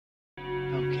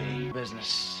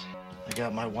business. I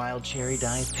got my wild cherry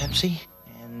diet Pepsi,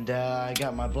 and I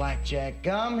got my blackjack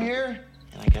gum here,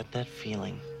 and I got that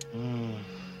feeling.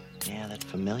 Yeah, that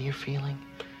familiar feeling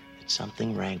that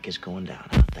something rank is going down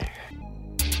out there.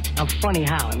 I'm funny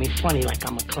how? I mean, funny like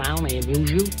I'm a clown, I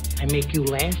amuse you, I make you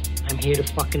laugh, I'm here to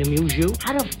fucking amuse you.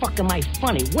 How the fuck am I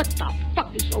funny? What the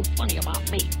fuck is so funny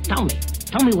about me? Tell me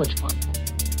what's funny.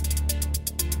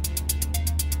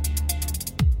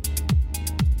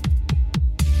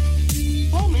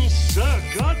 Oh, me, sir,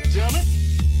 God damn it!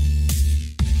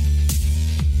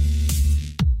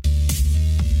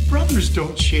 Brothers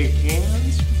don't shake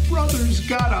hands. Brothers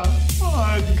gotta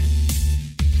hug.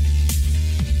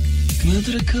 Come out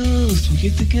to the coast, we'll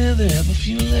get together, have a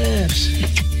few laughs.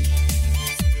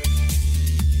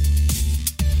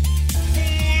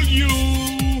 For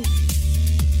you!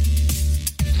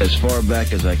 As far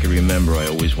back as I can remember, I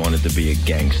always wanted to be a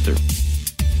gangster.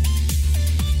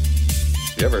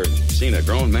 You ever seen a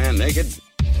grown man naked?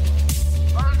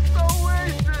 I'm so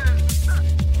wasted!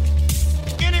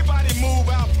 Anybody move,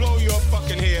 I'll blow your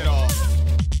fucking head off.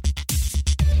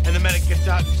 And the medic gets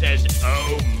out and says,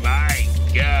 oh my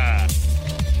God.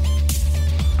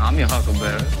 I'm your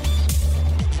huckleberry.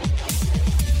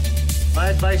 My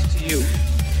advice to you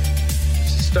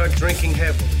is to start drinking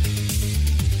heavily.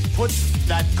 Put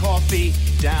that coffee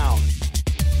down.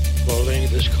 Pauline,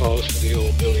 this calls for the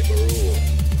old Billy Barul.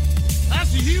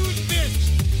 That's a huge bitch.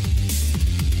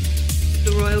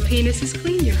 The royal penis is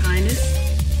clean, Your Highness.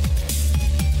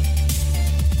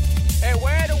 Hey,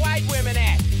 where are the white women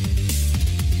at?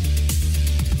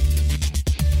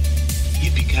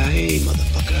 Yippee-ki-yay,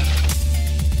 motherfucker.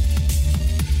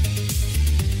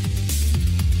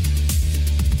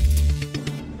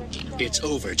 It's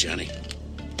over, Johnny.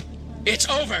 It's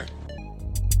over!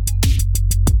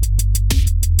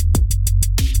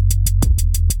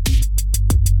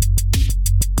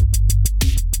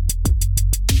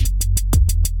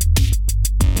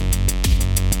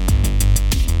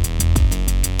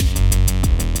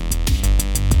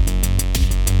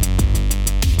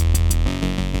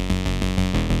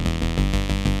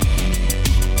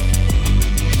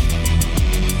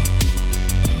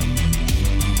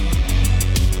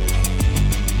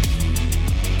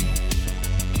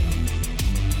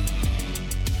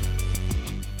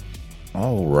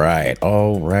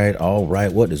 All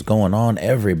right. What is going on,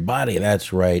 everybody?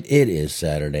 That's right. It is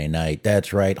Saturday night.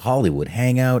 That's right. Hollywood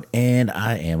Hangout, and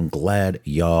I am glad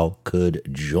y'all could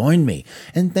join me.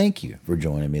 And thank you for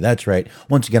joining me. That's right.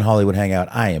 Once again, Hollywood Hangout.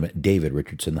 I am David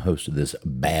Richardson, the host of this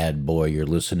bad boy you're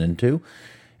listening to.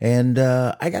 And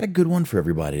I got a good one for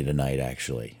everybody tonight,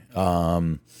 actually.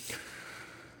 Kind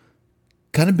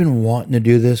of been wanting to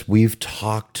do this. We've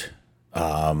talked...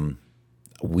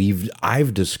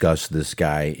 I've discussed this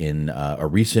guy in a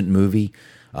recent movie.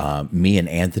 Me and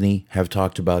Anthony have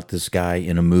talked about this guy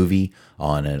in a movie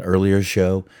on an earlier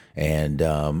show, and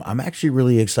I'm actually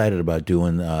really excited about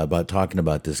talking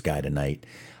about this guy tonight.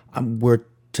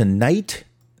 Tonight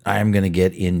I'm going to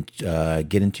get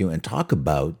into and talk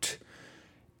about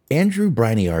Andrew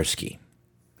Bryniarski.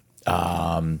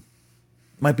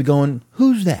 Might be going,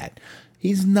 who's that?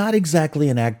 He's not exactly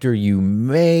an actor you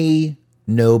may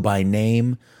know by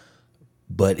name,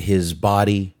 but his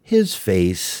body, his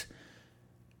face,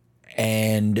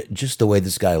 and just the way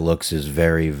this guy looks is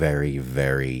very, very,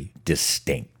 very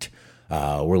distinct.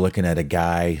 We're looking at a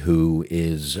guy who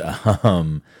is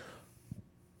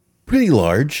pretty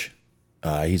large.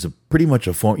 He's a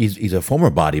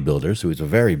former bodybuilder, so he's a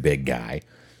very big guy.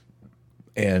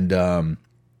 And I'm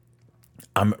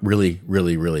really,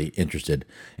 really, really interested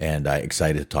and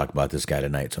excited to talk about this guy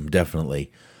tonight. So I'm definitely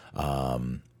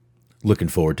looking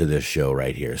forward to this show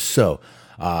right here. So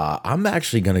I'm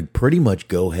actually going to pretty much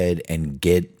go ahead and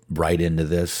get right into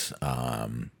this.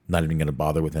 Not even going to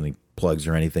bother with any plugs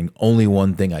or anything. Only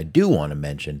one thing I do want to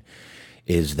mention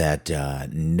is that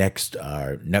next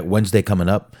Wednesday coming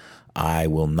up, I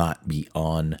will not be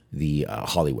on the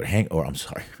Hollywood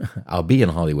I'll be in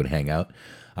Hollywood Hangout.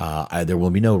 There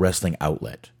will be no wrestling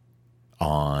outlet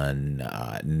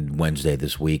on Wednesday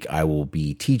this week. I will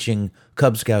be teaching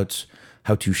Cub Scouts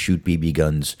how to shoot BB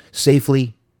guns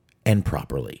safely and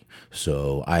properly.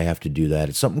 So I have to do that.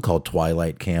 It's something called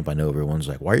Twilight Camp. I know everyone's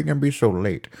like, why are you going to be so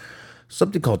late?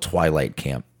 Something called Twilight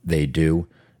Camp they do.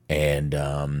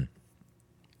 And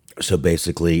so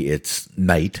basically it's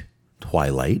night,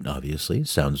 twilight, obviously.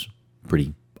 Sounds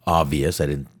pretty obvious. I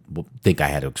didn't think I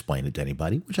had to explain it to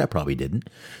anybody, which I probably didn't.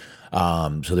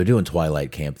 So they're doing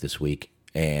Twilight Camp this week.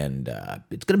 And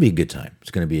it's going to be a good time.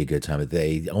 It's going to be a good time.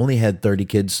 They only had 30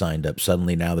 kids signed up.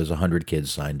 Suddenly now there's 100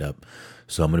 kids signed up.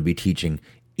 So I'm going to be teaching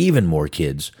even more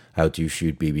kids how to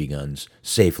shoot BB guns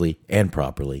safely and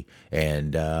properly.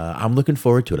 And I'm looking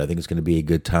forward to it. I think it's going to be a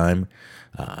good time.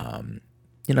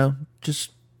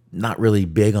 Just not really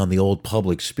big on the old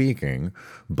public speaking,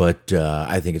 but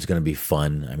I think it's going to be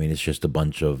fun. I mean, it's just a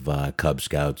bunch of Cub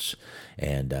Scouts,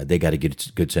 and they got a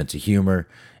good sense of humor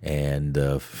and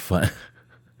fun.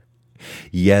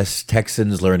 Yes,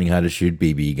 Texans learning how to shoot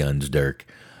BB guns, Dirk.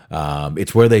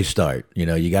 It's where they start.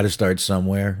 You got to start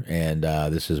somewhere, and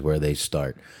this is where they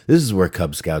start. This is where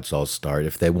Cub Scouts all start.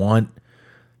 If they want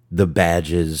the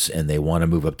badges and they want to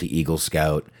move up to Eagle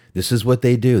Scout, this is what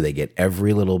they do. They get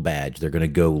every little badge. They're going to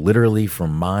go literally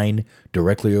from mine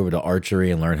directly over to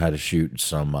archery and learn how to shoot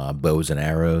some bows and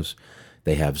arrows.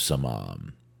 They have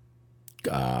some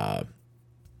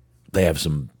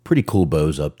pretty cool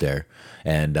bows up there,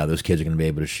 and those kids are going to be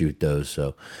able to shoot those.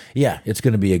 So, yeah, it's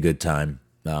going to be a good time.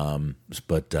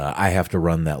 But I have to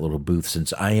run that little booth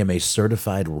since I am a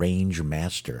certified range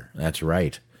master. That's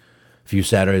right. A few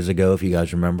Saturdays ago, if you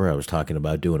guys remember, I was talking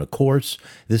about doing a course.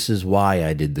 This is why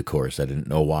I did the course. I didn't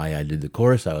know why I did the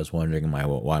course. I was wondering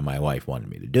why my wife wanted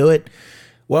me to do it.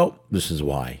 Well, this is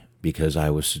why, because I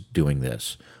was doing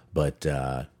this. But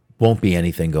won't be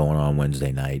anything going on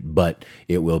Wednesday night, but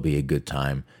it will be a good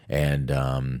time. And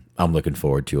I'm looking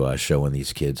forward to showing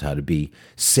these kids how to be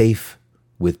safe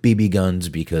with BB guns,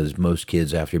 because most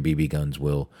kids after BB guns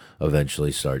will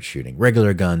eventually start shooting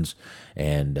regular guns,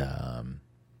 and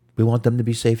we want them to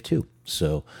be safe too.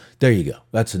 So there you go.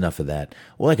 That's enough of that.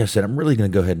 Well, like I said, I'm really going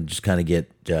to go ahead and just kind of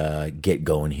get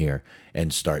going here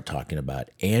and start talking about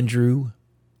Andrew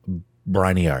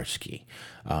Bryniarski.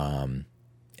 And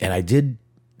I did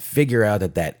figure out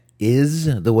that is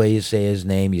the way you say his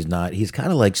name. He's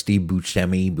kind of like Steve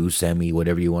Buscemi,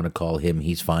 whatever you want to call him.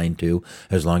 He's fine too.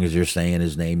 As long as you're saying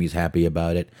his name, he's happy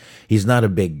about it. He's not a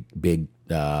big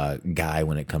guy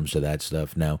when it comes to that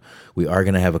stuff. Now, we are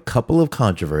going to have a couple of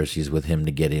controversies with him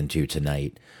to get into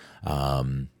tonight.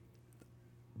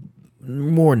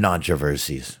 More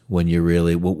controversies when you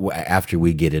really, after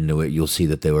we get into it, you'll see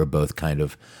that they were both kind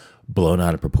of blown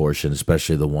out of proportion,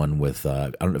 especially the one with,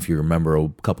 I don't know if you remember a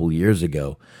couple of years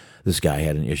ago, this guy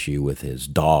had an issue with his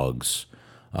dogs.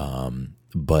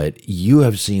 But you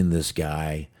have seen this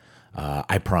guy,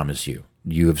 I promise you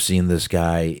have seen this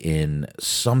guy in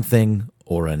something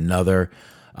or another.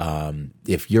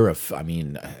 If you're first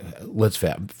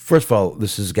of all,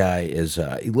 this guy is,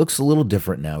 he looks a little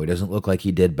different now. He doesn't look like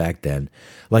he did back then.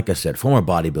 Like I said, former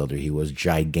bodybuilder, he was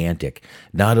gigantic.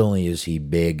 Not only is he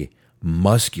big,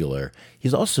 muscular,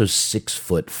 he's also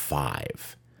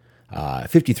 6'5",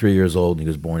 53 years old. He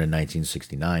was born in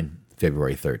 1969,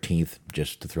 February 13th,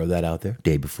 just to throw that out there,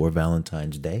 day before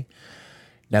Valentine's Day.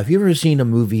 Now, if you've ever seen a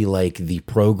movie like The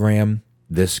Program,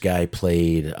 this guy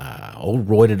played old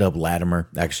roided up Latimer,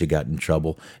 actually got in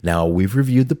trouble. Now, we've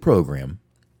reviewed The Program,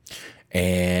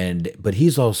 but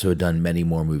he's also done many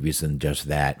more movies than just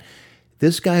that.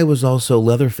 This guy was also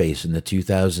Leatherface in the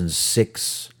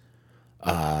 2006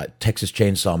 Texas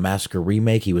Chainsaw Massacre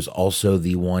remake. He was also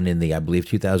the one in the, I believe,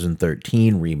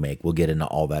 2013 remake. We'll get into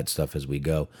all that stuff as we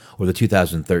go. Or the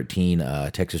 2013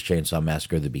 Texas Chainsaw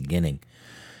Massacre, the beginning.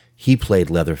 He played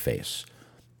Leatherface.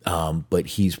 But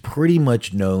he's pretty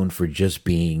much known for just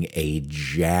being a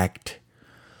jacked,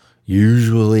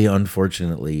 usually,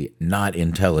 unfortunately, not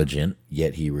intelligent,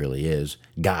 yet he really is,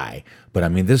 guy. But I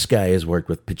mean, this guy has worked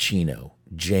with Pacino,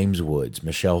 James Woods,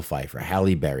 Michelle Pfeiffer,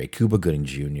 Halle Berry, Cuba Gooding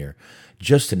Jr.,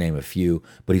 just to name a few.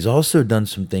 But he's also done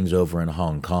some things over in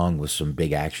Hong Kong with some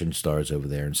big action stars over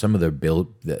there, and some of their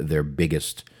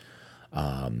biggest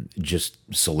just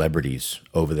celebrities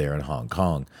over there in Hong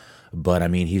Kong. But I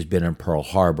mean, he's been in Pearl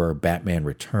Harbor, Batman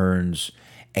Returns,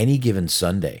 Any Given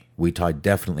Sunday. We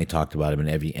definitely talked about him in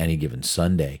Any Given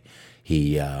Sunday.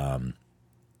 He played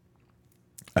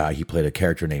a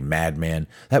character named Madman.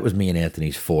 That was me and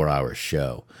Anthony's 4-hour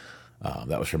show.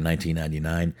 That was from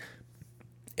 1999.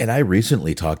 And I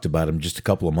recently talked about him just a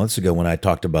couple of months ago when I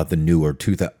talked about the newer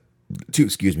 2002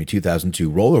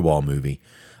 Rollerball movie.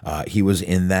 He was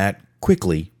in that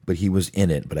quickly, but he was in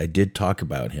it. But I did talk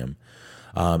about him.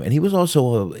 And he was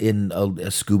also in a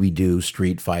Scooby-Doo,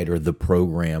 Street Fighter, The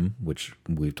Program, which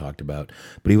we've talked about.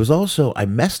 But he was also, I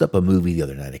messed up a movie the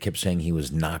other night. I kept saying he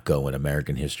was Nako in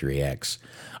American History X.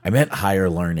 I meant Higher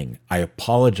Learning. I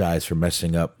apologize for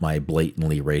messing up my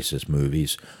blatantly racist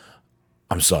movies.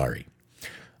 I'm sorry.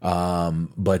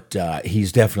 But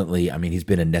he's definitely, I mean, he's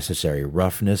been in Necessary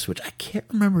Roughness, which I can't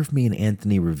remember if me and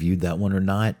Anthony reviewed that one or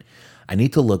not. I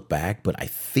need to look back, but I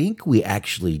think we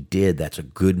actually did. That's a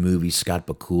good movie. Scott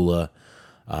Bakula,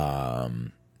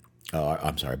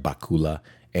 Bakula,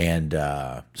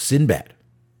 and Sinbad.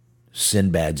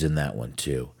 Sinbad's in that one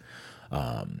too.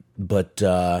 But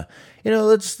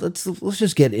let's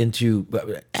just get into,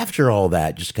 after all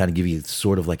that, just kind of give you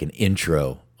sort of like an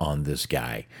intro on this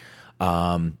guy.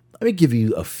 Let me give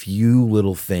you a few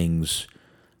little things,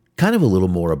 kind of a little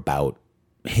more about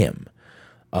him.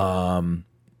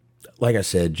 Like I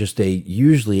said,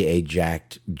 usually a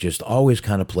jacked, just always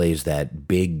kind of plays that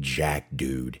big jack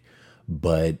dude,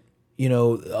 but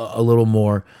a little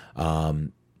more.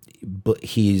 But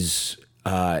he's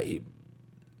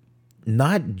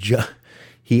not just.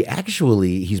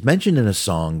 He's mentioned in a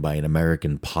song by an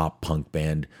American pop punk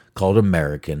band called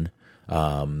American,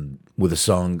 with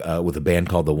a band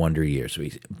called The Wonder Years. So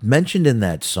he's mentioned in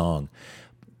that song.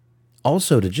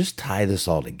 Also, to just tie this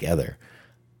all together,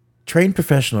 trained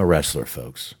professional wrestler,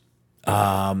 folks.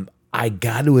 I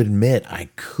got to admit, I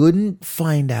couldn't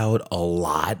find out a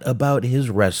lot about his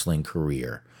wrestling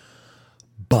career.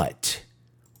 But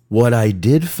what I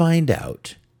did find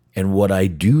out, and what I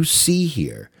do see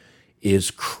here,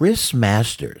 is Chris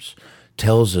Masters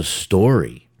tells a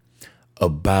story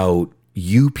about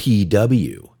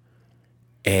UPW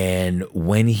and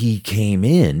when he came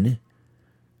in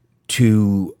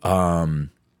to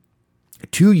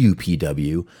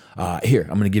UPW. Here, I'm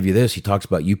going to give you this. He talks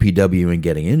about UPW and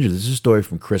getting injured. This is a story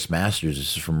from Chris Masters.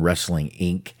 This is from Wrestling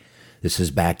Inc. This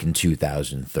is back in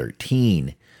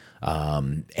 2013.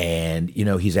 And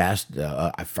he's asked,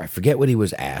 I forget what he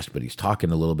was asked, but he's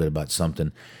talking a little bit about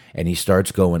something, and he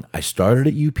starts going, I started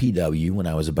at UPW when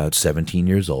I was about 17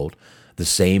 years old, the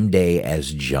same day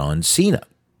as John Cena.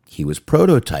 He was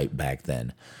Prototype back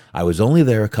then. I was only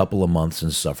there a couple of months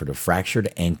and suffered a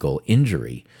fractured ankle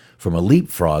injury from a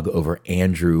leapfrog over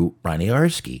Andrew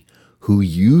Braniarski, who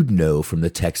you'd know from the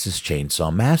Texas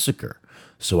Chainsaw Massacre.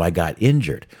 So I got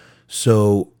injured.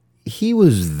 So he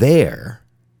was there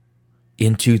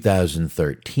in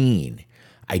 2013.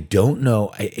 I don't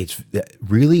know. It's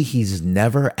really, he's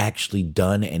never actually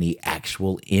done any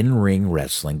actual in-ring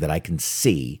wrestling that I can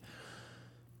see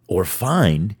or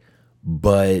find,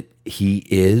 but he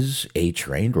is a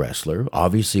trained wrestler.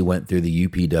 Obviously went through the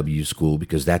UPW school,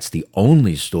 because that's the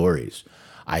only stories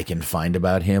I can find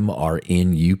about him are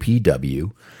in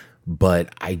UPW,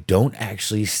 but I don't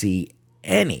actually see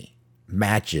any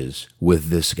matches with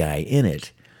this guy in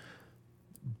it.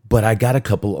 But I got a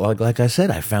couple, like I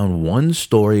said, I found one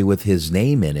story with his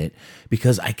name in it,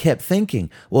 because I kept thinking,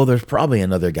 well, there's probably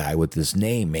another guy with this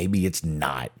name. Maybe it's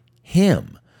not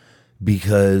him.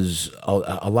 Because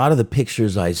a lot of the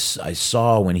pictures I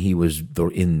saw when he was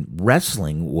in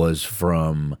wrestling was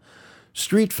from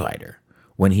Street Fighter,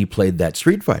 when he played that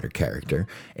Street Fighter character.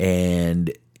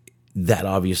 And that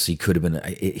obviously could have been,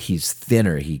 he's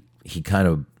thinner. He kind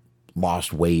of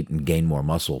lost weight and gained more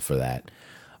muscle for that.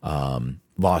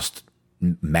 Lost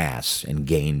mass and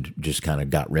gained, just kind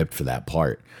of got ripped for that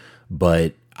part.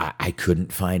 But I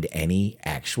couldn't find any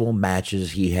actual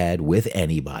matches he had with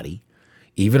anybody,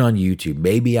 even on YouTube.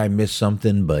 Maybe I missed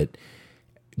something, but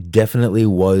definitely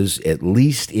was at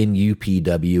least in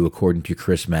UPW, according to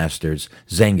Chris Masters.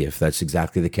 Zangief, that's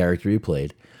exactly the character he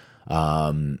played.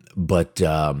 But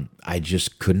I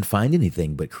just couldn't find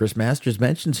anything. But Chris Masters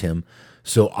mentions him,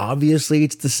 so obviously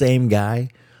it's the same guy,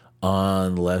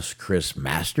 unless Chris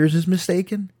Masters is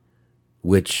mistaken,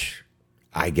 which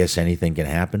I guess anything can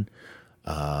happen.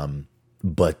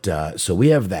 But so we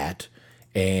have that.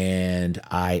 And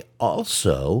I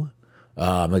also,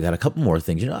 I got a couple more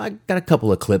things. I got a couple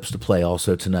of clips to play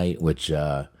also tonight, which,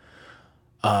 I'll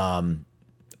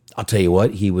tell you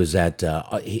what, he was at,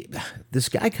 this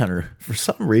guy kind of, for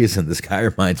some reason, this guy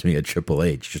reminds me of Triple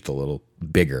H, just a little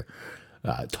bigger,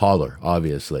 taller,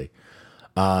 obviously.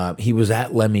 He was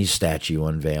at Lemmy's statue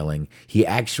unveiling. He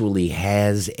actually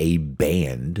has a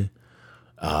band.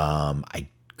 I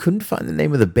couldn't find the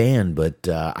name of the band, but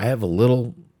I have a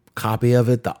little copy of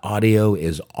it. The audio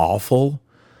is awful.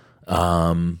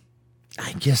 I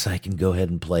guess I can go ahead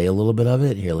and play a little bit of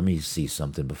it. Here, let me see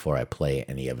something before I play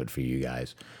any of it for you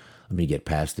guys. Let me get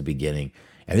past the beginning.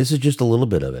 And this is just a little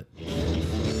bit of it.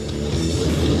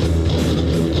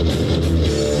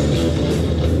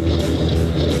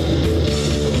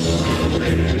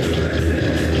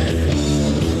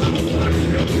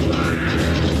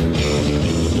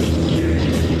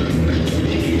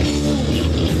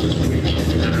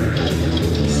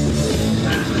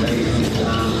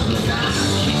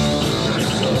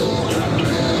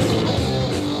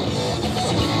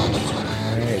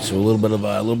 So a little bit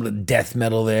of death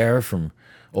metal there from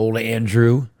old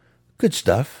Andrew. Good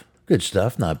stuff.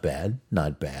 Not bad.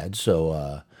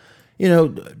 So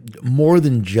more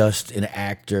than just an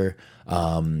actor.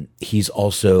 He's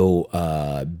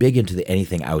also big into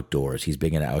anything outdoors. He's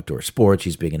big into outdoor sports.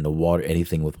 He's big into water,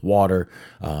 anything with water.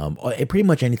 Pretty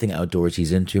much anything outdoors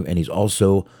he's into. And he's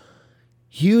also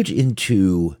huge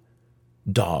into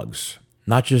dogs,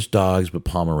 not just dogs, but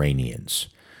Pomeranians.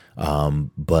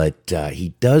 But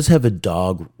he does have a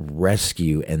dog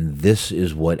rescue, and this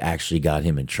is what actually got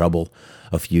him in trouble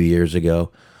a few years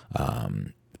ago.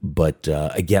 But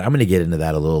again, I'm going to get into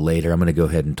that a little later. I'm going to go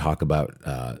ahead and talk about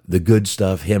the good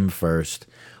stuff, him first.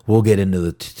 We'll get into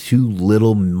the two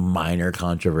little minor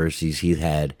controversies he's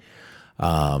had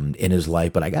in his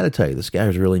life. But I got to tell you, this guy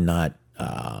is really not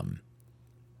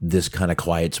this kind of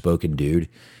quiet-spoken dude.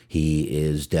 He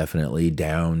is definitely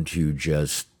down to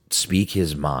just speak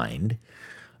his mind,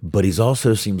 but he's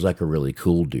also seems like a really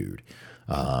cool dude.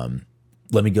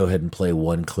 Let me go ahead and play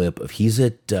one clip of he's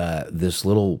at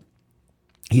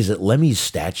Lemmy's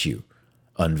statue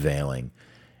unveiling,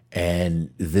 and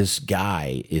this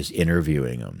guy is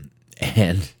interviewing him,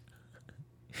 and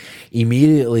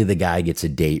immediately the guy gets a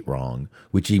date wrong,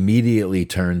 which immediately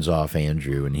turns off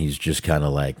Andrew, and he's just kind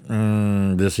of like,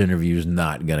 this interview's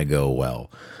not gonna go well.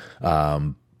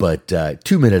 But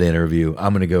 2-minute interview.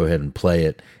 I'm going to go ahead and play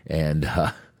it. And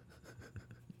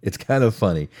it's kind of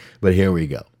funny. But here we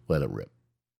go. Let it rip.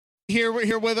 Here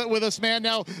with us, man.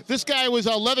 Now, this guy was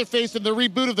Leatherface in the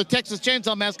reboot of the Texas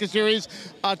Chainsaw Massacre series,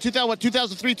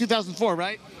 2003, 2004,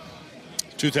 right?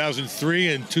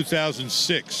 2003 and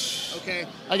 2006. Okay.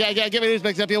 I got to give it his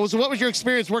example. So what was your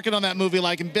experience working on that movie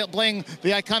like and playing the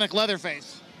iconic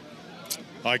Leatherface?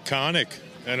 Iconic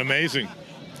and amazing.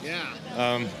 Yeah.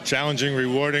 Challenging,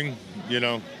 rewarding,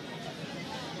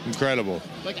 incredible.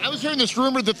 Like, I was hearing this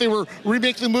rumor that they were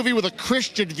remaking the movie with a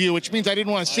Christian view, which means I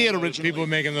didn't want to see it originally. People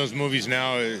making those movies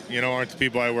now, aren't the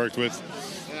people I worked with.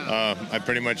 Yeah. I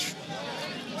pretty much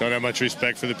don't have much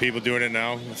respect for the people doing it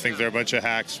now. I think they're a bunch of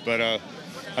hacks, but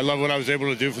I love what I was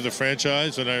able to do for the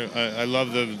franchise, and I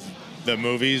love the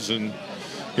movies, and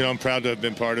I'm proud to have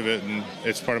been part of it, and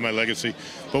it's part of my legacy.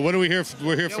 But what are we here for?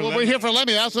 We're here for Lemmy. We're here for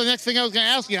Lemmy. That's the next thing I was going to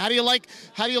ask you. How do you like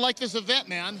this event,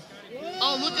 man?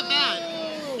 Oh, look at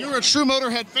that. You're a true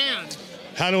Motorhead fan.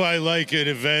 How do I like an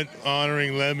event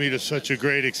honoring Lemmy to such a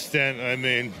great extent? I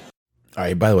mean... All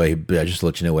right, by the way, just to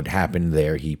let you know what happened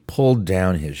there, he pulled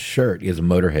down his shirt. He has a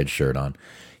Motorhead shirt on.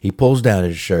 He pulls down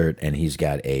his shirt, and he's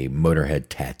got a Motorhead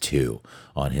tattoo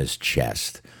on his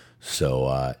chest.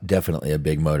 So definitely a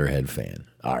big Motorhead fan.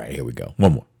 All right, here we go.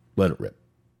 One more. Let it rip.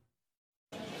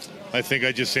 I think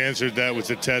I just answered that with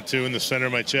the tattoo in the center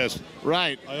of my chest.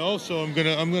 Right. I also I'm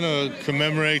gonna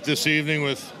commemorate this evening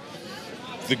with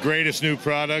the greatest new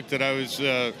product that I was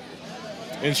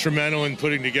instrumental in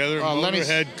putting together.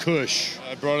 Motorhead Kush.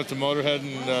 I brought it to Motorhead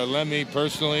and Lemmy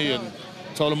personally, and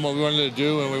told him what we wanted to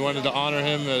do, and we wanted to honor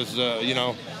him as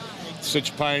such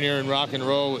a pioneer in rock and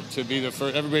roll to be the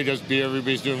first. Everybody does beer,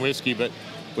 everybody's doing whiskey, but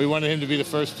we wanted him to be the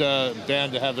first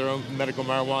band to have their own medical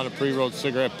marijuana pre-rolled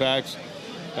cigarette packs.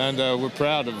 And we're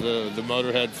proud of the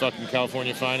Motorhead fucking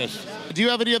California finest. Do you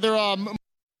have any other... All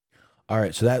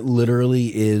right, so that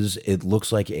literally is, it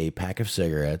looks like a pack of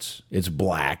cigarettes. It's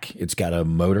black. It's got a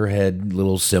Motorhead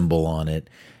little symbol on it.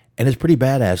 And it's pretty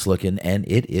badass looking. And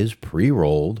it is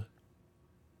pre-rolled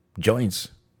joints.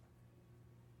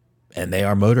 And they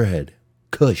are Motorhead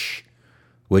Kush,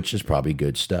 which is probably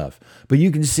good stuff. But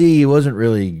you can see he wasn't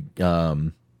really...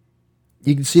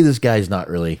 you can see this guy's not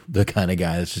really the kind of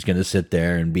guy that's just going to sit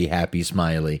there and be happy,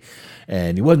 smiley.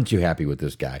 And he wasn't too happy with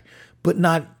this guy, but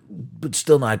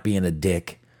still not being a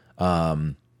dick.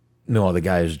 No, the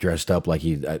guy is dressed up like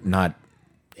he, not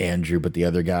Andrew, but the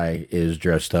other guy is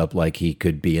dressed up like he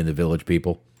could be in the Village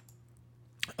People,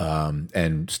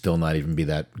 and still not even be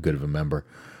that good of a member.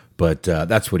 But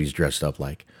that's what he's dressed up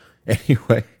like.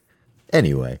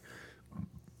 Anyway.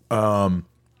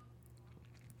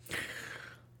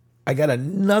 I got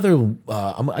another,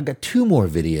 I got two more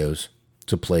videos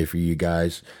to play for you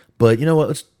guys, but you know what?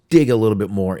 Let's dig a little bit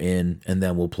more in, and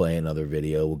then we'll play another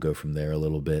video. We'll go from there a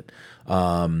little bit.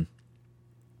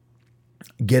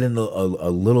 Get into a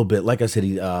little bit, like I said,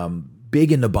 he,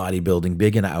 big into bodybuilding,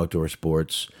 big into outdoor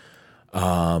sports.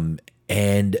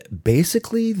 And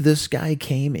basically this guy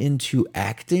came into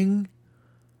acting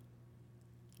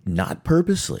not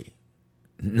purposely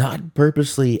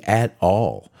at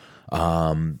all.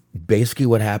 Basically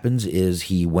what happens is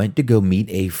he went to go meet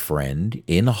a friend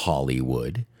in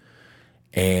Hollywood,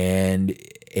 and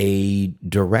a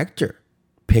director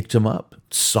picked him up,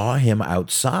 saw him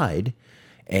outside,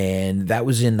 and that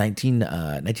was in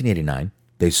 1989.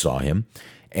 They saw him,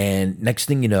 and next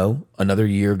thing you know, another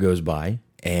year goes by,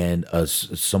 and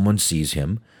someone sees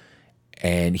him,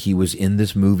 And he was in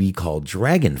this movie called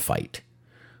Dragon Fight,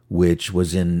 which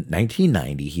was in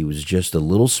 1990. He was just a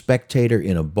little spectator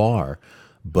in a bar,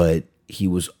 but he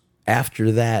was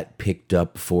after that picked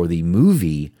up for the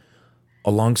movie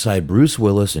alongside Bruce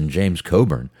Willis and James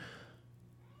Coburn,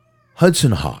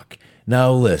 Hudson Hawk.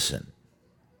 Now listen,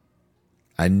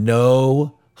 I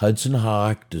know Hudson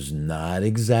Hawk does not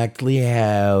exactly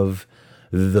have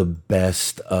the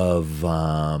best of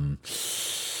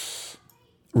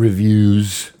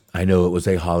reviews. I know it was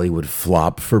a Hollywood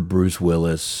flop for Bruce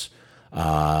Willis,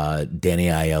 Danny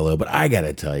Aiello, but I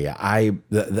gotta tell you,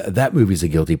 that movie's a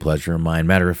guilty pleasure of mine.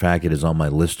 Matter of fact, it is on my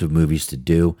list of movies to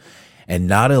do. And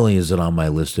not only is it on my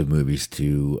list of movies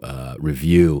to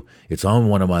review, it's on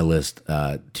one of my list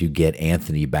to get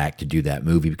Anthony back to do that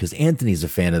movie, because Anthony's a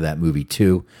fan of that movie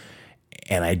too.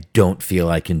 And I don't feel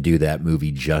I can do that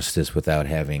movie justice without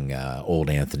having old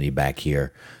Anthony back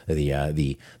here,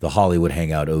 the Hollywood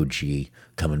Hangout OG,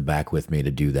 coming back with me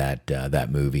to do that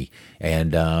movie.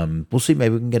 And we'll see,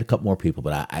 maybe we can get a couple more people.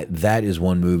 But that is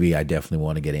one movie I definitely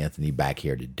want to get Anthony back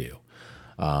here to do.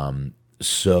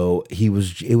 So it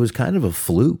was kind of a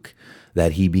fluke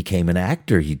that he became an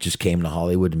actor. He just came to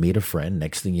Hollywood to meet a friend.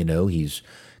 Next thing you know, he's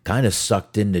kind of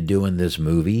sucked into doing this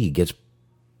movie. He gets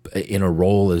in a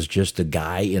role as just a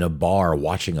guy in a bar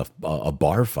watching a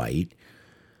bar fight,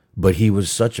 but he was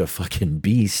such a fucking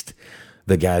beast.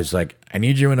 The guy's like, I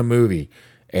need you in a movie.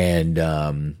 And,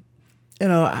 I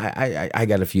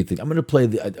got a few things. I'm going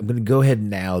to go ahead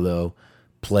now though,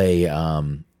 play, a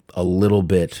little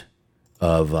bit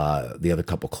of, the other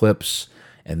couple clips,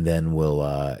 and then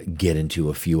we'll, get into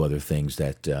a few other things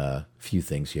few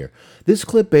things here. This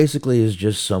clip basically is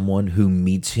just someone who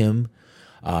meets him.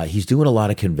 He's doing a lot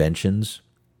of conventions,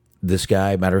 this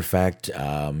guy. Matter of fact,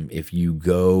 if you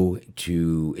go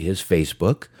to his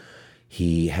Facebook,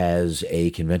 he has a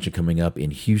convention coming up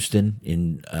in Houston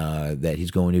that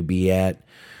he's going to be at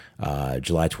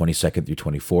July 22nd through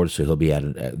 24th, so he'll be at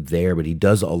there. But he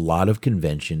does a lot of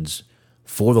conventions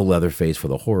for the Leatherface, for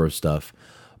the horror stuff.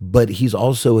 But he's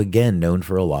also, again, known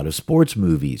for a lot of sports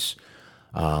movies.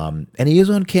 And he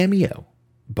is on Cameo.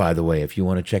 By the way, if you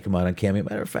want to check him out on Cameo,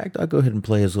 matter of fact, I'll go ahead and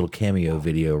play his little Cameo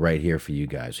video right here for you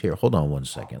guys. Here, hold on one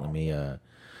second. Let me,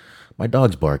 my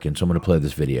dog's barking, so I'm going to play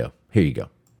this video. Here you go.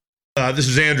 This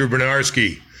is Andrew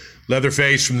Bernarski,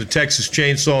 Leatherface from the Texas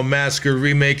Chainsaw Massacre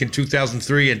remake in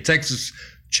 2003 and Texas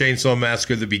Chainsaw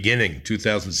Massacre The Beginning,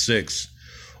 2006.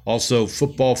 Also,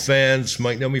 football fans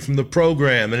might know me from the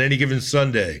program and Any Given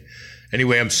Sunday.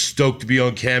 Anyway, I'm stoked to be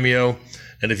on Cameo,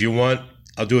 and if you want,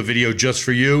 I'll do a video just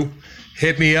for you.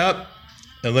 Hit me up,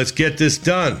 and let's get this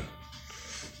done.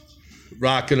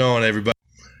 Rocking on, everybody.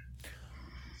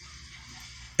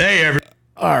 Hey, everybody.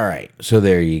 All right, so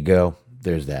there you go.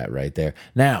 There's that right there.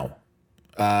 Now,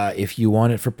 if you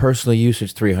want it for personal use,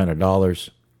 it's $300.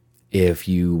 If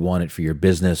you want it for your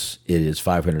business, it is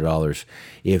 $500.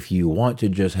 If you want to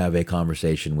just have a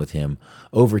conversation with him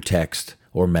over text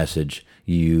or message,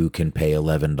 you can pay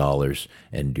 $11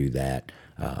 and do that.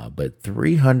 But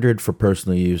 $300 for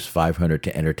personal use, $500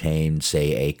 to entertain,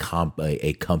 say a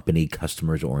company,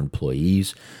 customers or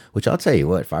employees. Which I'll tell you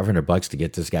what, $500 to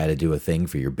get this guy to do a thing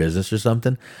for your business or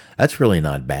something, that's really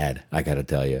not bad. I got to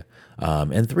tell you.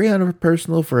 And $300 for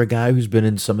personal for a guy who's been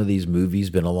in some of these movies,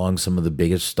 been along some of the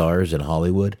biggest stars in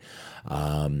Hollywood.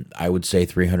 I would say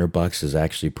 $300 is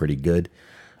actually pretty good.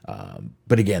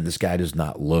 But again, this guy does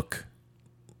not look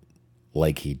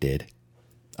like he did.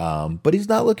 But he's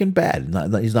not looking bad.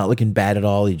 He's not looking bad at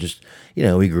all. He just,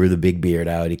 he grew the big beard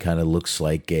out. He kind of looks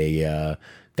like an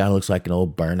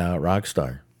old burnout rock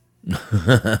star,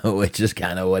 which is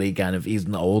kind of what he's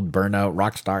an old burnout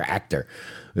rock star actor.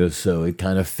 So it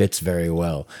kind of fits very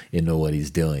well into what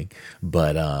he's doing.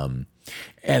 But,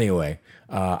 anyway,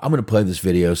 I'm going to play this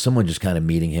video. Someone just kind of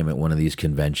meeting him at one of these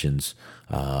conventions.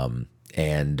 And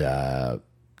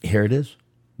here it is,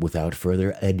 without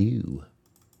further ado.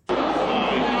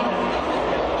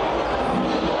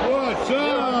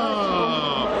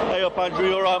 Andrew,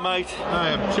 you all right, mate? I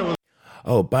am chilling.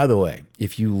 Oh, by the way,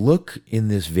 if you look in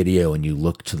this video and you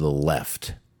look to the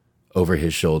left over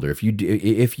his shoulder, if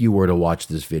you were to watch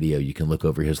this video, you can look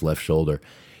over his left shoulder.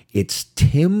 It's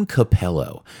Tim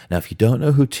Capello. Now, if you don't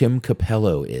know who Tim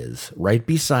Capello is, right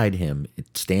beside him,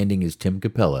 standing is Tim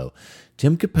Capello.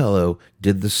 Tim Capello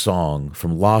did the song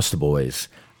from Lost Boys,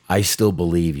 I Still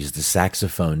Believe. He's the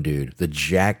saxophone dude, the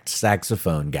jacked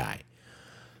saxophone guy.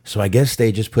 So I guess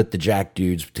they just put the jack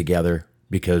dudes together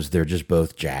because they're just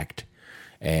both jacked.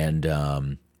 And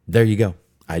there you go.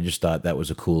 I just thought that was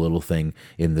a cool little thing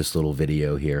in this little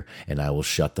video here. And I will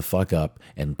shut the fuck up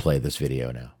and play this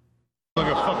video now.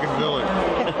 Like a fucking villain.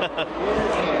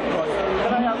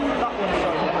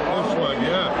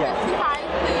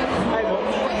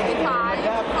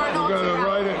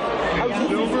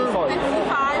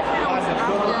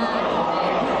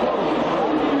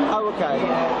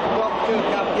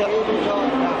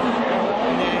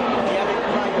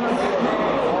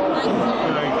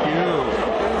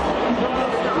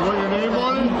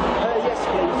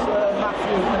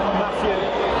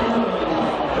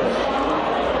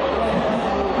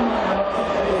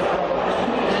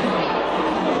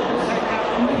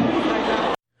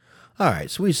 All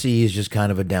right, so we see he's just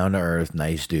kind of a down-to-earth,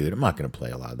 nice dude. I'm not going to play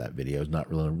a lot of that video. There's not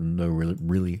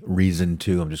really reason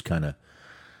to. I'm just kind of,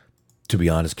 to be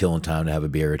honest, killing time to have a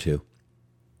beer or two.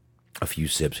 A few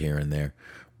sips here and there.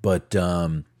 But,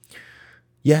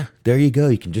 yeah, there you go.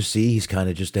 You can just see he's kind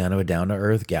of just a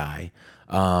down-to-earth guy.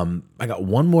 I got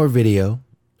one more video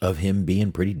of him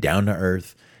being pretty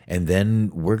down-to-earth. And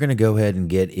then we're going to go ahead and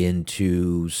get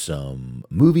into some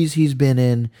movies he's been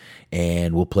in,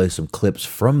 and we'll play some clips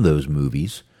from those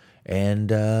movies. And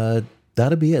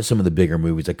that'll be it. Some of the bigger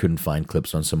movies. I couldn't find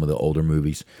clips on some of the older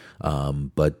movies,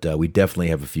 but we definitely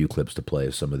have a few clips to play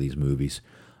of some of these movies.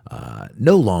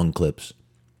 No long clips.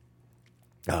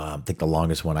 I think the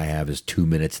longest one I have is 2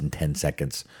 minutes and 10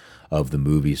 seconds of the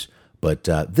movies. But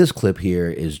this clip here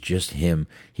is just him.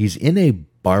 He's in a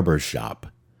barber shop.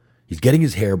 He's getting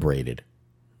his hair braided.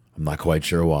 I'm not quite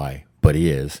sure why, but he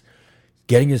is.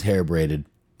 Getting his hair braided,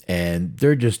 and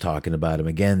they're just talking about him.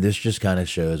 Again, this just kind of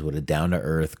shows what a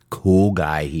down-to-earth, cool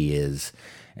guy he is.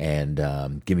 And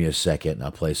give me a second, and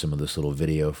I'll play some of this little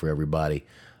video for everybody.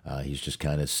 He's just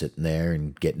kind of sitting there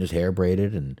and getting his hair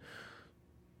braided and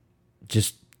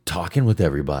just talking with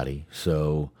everybody.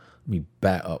 So let me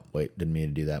back... Oh, wait, didn't mean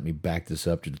to do that. Let me back this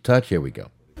up to the touch. Here we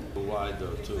go. Wide,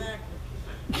 though, too.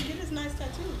 Get his nice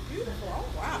tattoo. Beautiful. Oh,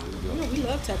 wow. You know, we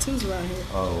love tattoos around here.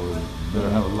 Oh, we better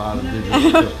have a lot of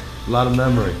digital, a lot of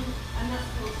memory.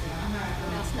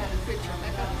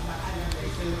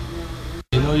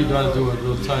 You know you gotta do it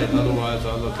real tight, otherwise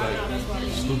I look like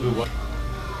stupid white.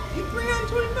 You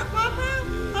 325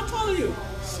 pounds? How tall are you?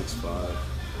 6'5".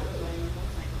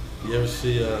 You ever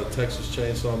see Texas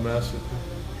Chainsaw Massacre?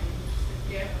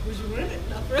 Yeah. Was you in it?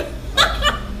 Not really.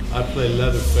 I play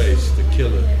Leatherface, the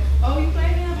killer. Oh, you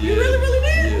played him? Yeah. You really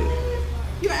did? Yeah.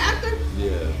 You an actor?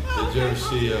 Yeah. Oh, Did you ever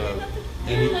see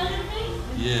any?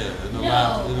 Yeah, in the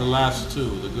last two,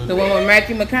 the good. The one with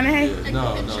Matthew McConaughey? Yeah.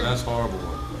 No, that's horrible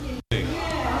one.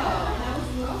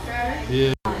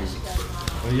 Yeah.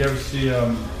 Well, you ever see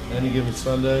Any Given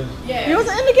Sunday? Yeah. You was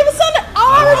Any Given Sunday?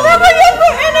 Oh, I remember you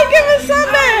from Any Given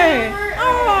Sunday.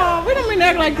 Oh, we don't mean to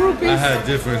act like groupies. I had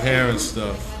different hair and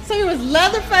stuff. So he was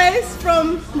Leatherface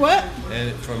from what?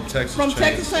 And from Texas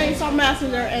Chainsaw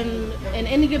Massacre and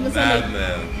Any Given Sunday.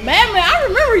 Madman. Madman, I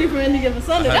remember you from Any Given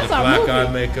Sunday. I had That's our movie. black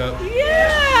eye makeup.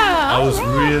 Yeah. I was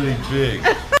really big.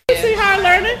 You see Higher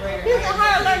Learning? He was in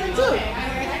Higher Learning too.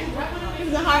 He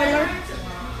was in Higher Learning.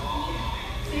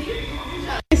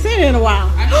 I ain't seen it in a while.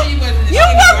 I know you wasn't. You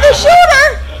was the shooter.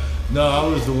 No, I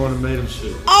was the one that made him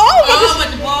shoot. Oh,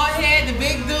 with the bald head, the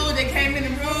big dude that came in the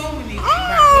room. And he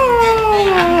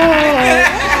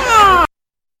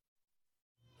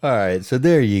All right, so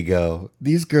there you go.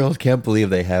 These girls can't believe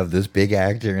they have this big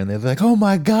actor, and they're like, oh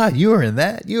my God, you were in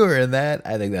that? You were in that?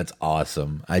 I think that's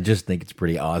awesome. I just think it's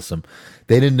pretty awesome.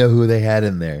 They didn't know who they had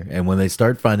in there, and when they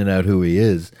start finding out who he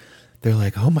is, they're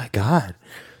like, oh my God.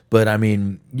 But I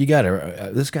mean, you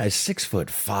gotta, this guy's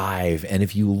 6'5", and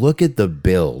if you look at the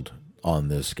build on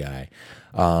this guy,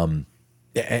 and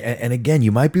again,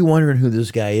 you might be wondering who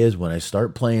this guy is when I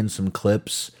start playing some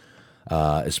clips,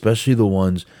 especially the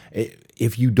ones,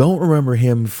 if you don't remember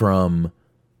him from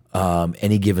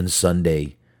Any Given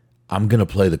Sunday, I'm going to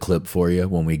play the clip for you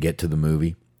when we get to the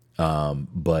movie.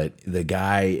 But the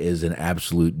guy is an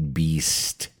absolute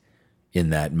beast in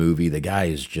that movie. The guy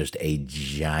is just a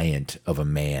giant of a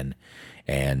man.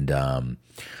 And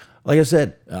like I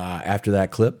said, after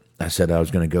that clip, I said I was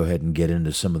going to go ahead and get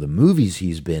into some of the movies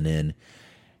he's been in.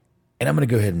 And I'm going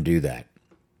to go ahead and do that.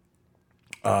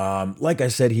 Like I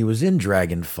said, he was in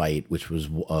Dragon Fight, which was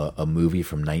a movie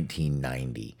from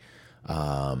 1990.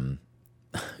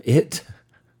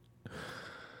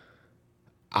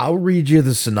 I'll read you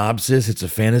the synopsis. It's a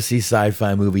fantasy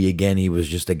sci-fi movie. Again, he was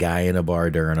just a guy in a bar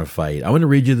during a fight. I'm going to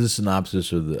read you the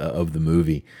synopsis of the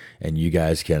movie, and you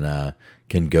guys can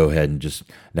go ahead and just...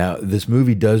 Now, this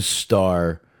movie does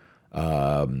star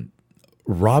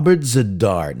Robert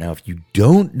Z'Dar. Now, if you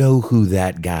don't know who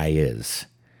that guy is...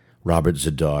 Robert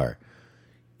Z'Dar.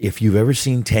 If you've ever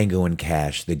seen Tango and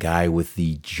Cash, the guy with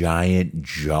the giant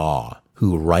jaw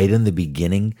who right in the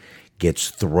beginning gets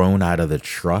thrown out of the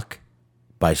truck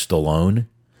by Stallone,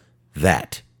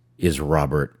 that is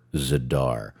Robert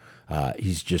Z'Dar.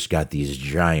 He's just got these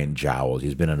giant jowls.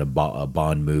 He's been in a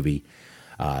Bond movie.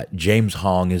 James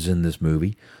Hong is in this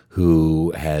movie,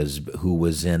 who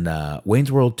was in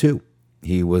Wayne's World 2.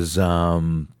 He was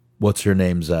what's her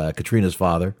name's Katrina's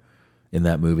father in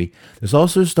that movie. This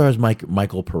also stars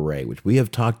Michael Pare, which we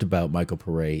have talked about Michael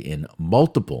Pare in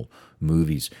multiple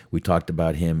movies. We talked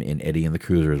about him in Eddie and the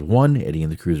Cruisers 1, Eddie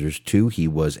and the Cruisers 2. He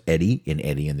was Eddie in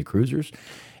Eddie and the Cruisers.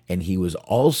 And he was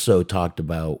also talked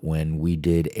about when we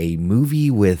did a movie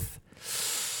with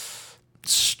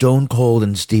Stone Cold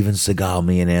and Steven Seagal,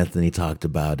 me and Anthony talked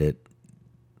about it.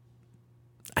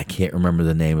 I can't remember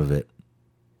the name of it.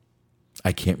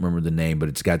 I can't remember the name, but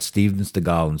it's got Steven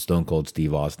Seagal and Stone Cold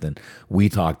Steve Austin. We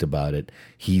talked about it.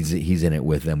 He's in it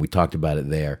with them. We talked about it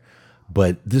there.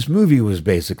 But this movie was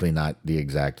basically not the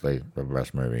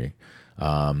best movie.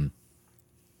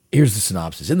 Here's the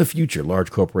synopsis. In the future,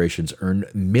 large corporations earn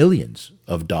millions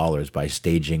of dollars by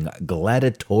staging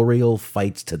gladiatorial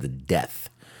fights to the death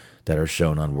that are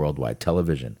shown on worldwide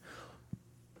television.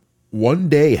 One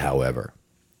day, however,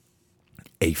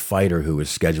 a fighter who is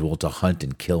scheduled to hunt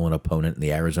and kill an opponent in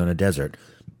the Arizona desert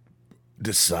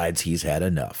decides he's had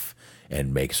enough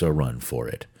and makes a run for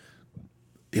it.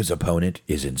 His opponent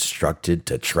is instructed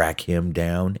to track him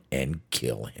down and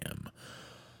kill him.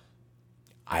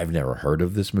 I've never heard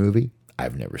of this movie.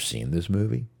 I've never seen this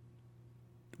movie.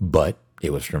 But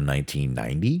it was from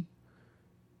 1990.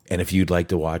 And if you'd like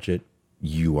to watch it,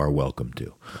 you are welcome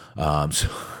to. So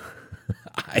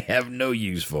I have no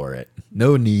use for it.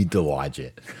 No need to watch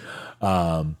it.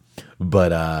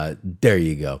 But there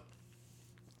you go.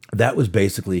 That was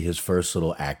basically his first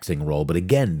little acting role. But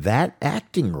again, that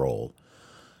acting role,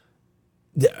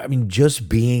 I mean, just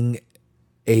being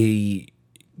a,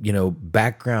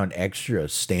 background extra,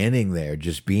 standing there,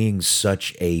 just being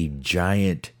such a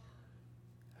giant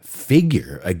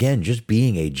figure, again, just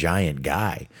being a giant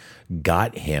guy,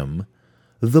 got him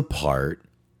the part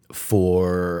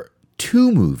for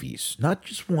 2 movies, not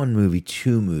just one movie,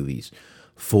 2 movies,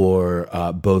 for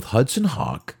both Hudson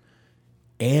Hawk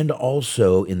and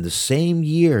also in the same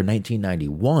year,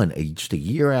 1991, just a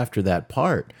year after that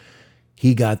part,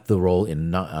 he got the role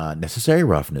in Necessary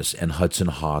Roughness and Hudson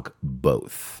Hawk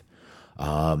both.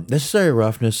 Necessary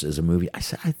Roughness is a movie,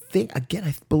 I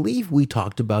believe we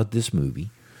talked about this movie,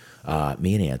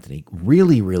 me and Anthony.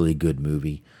 Really, really good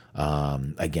movie.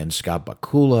 Again, Scott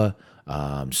Bakula,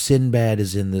 Sinbad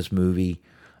is in this movie.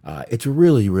 It's a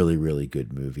really, really, really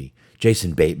good movie.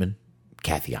 Jason Bateman,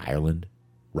 Kathy Ireland,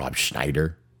 Rob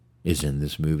Schneider is in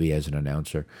this movie as an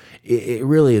announcer. It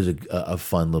really is a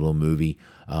fun little movie.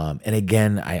 And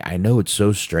again, I know it's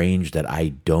so strange that I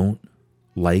don't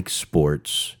like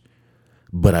sports,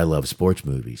 but I love sports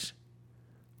movies,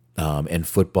 and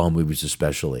football movies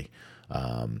especially.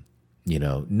 But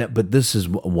this is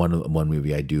one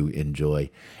movie I do enjoy.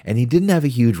 And he didn't have a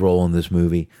huge role in this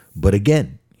movie, but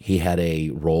again, he had a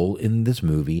role in this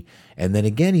movie, and then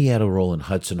again he had a role in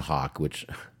Hudson Hawk, which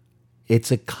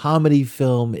it's a comedy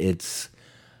film. It's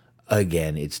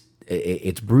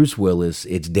Bruce Willis,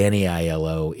 it's Danny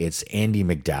Aiello, it's Andy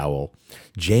McDowell,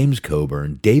 James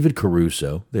Coburn, David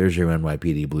Caruso, there's your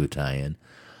NYPD Blue tie-in,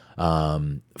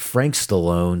 Frank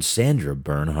Stallone, Sandra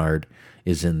Bernhard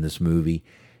is in this movie.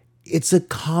 It's a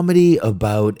comedy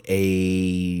about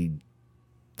a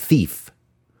thief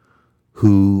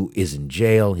who is in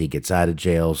jail. He gets out of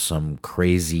jail. Some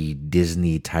crazy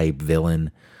Disney-type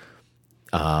villain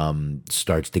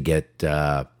starts to get...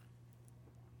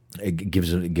 It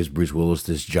gives Bruce Willis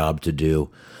this job to do,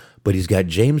 but he's got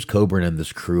James Coburn and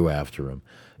this crew after him.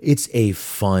 It's a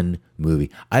fun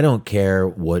movie. I don't care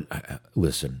what...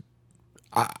 Listen,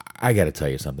 I got to tell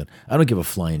you something. I don't give a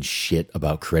flying shit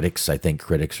about critics. I think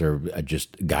critics are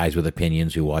just guys with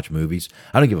opinions who watch movies.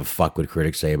 I don't give a fuck what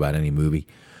critics say about any movie.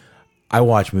 I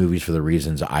watch movies for the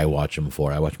reasons I watch them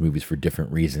for. I watch movies for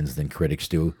different reasons than critics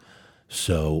do.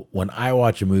 So when I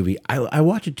watch a movie, I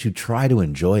watch it to try to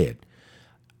enjoy it.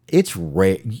 It's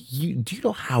rare. Do you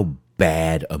know how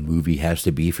bad a movie has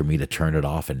to be for me to turn it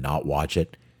off and not watch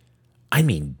it? I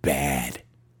mean bad.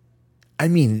 I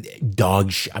mean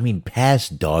dog shit. I mean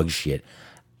past dog shit.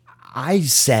 I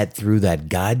sat through that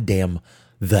goddamn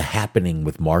The Happening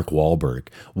with Mark Wahlberg.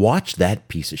 Watch that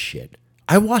piece of shit.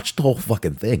 I watched the whole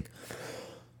fucking thing.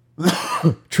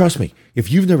 Trust me,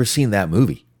 if you've never seen that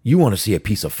movie, you want to see a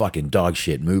piece of fucking dog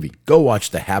shit movie, go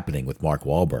watch The Happening with Mark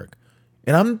Wahlberg.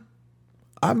 And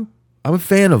I'm a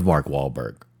fan of Mark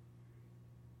Wahlberg.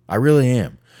 I really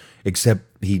am.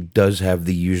 Except he does have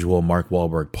the usual Mark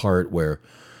Wahlberg part where,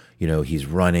 he's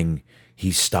running,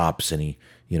 he stops, and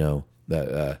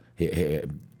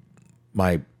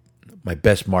my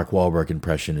best Mark Wahlberg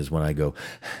impression is when I go,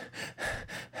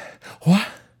 what?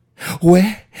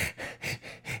 Where?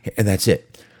 And that's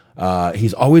it.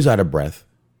 He's always out of breath,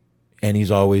 and he's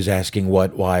always asking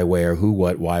what, why, where, who,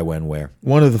 what, why, when, where.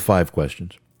 One of the 5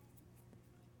 questions.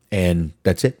 And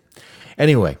that's it.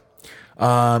 Anyway,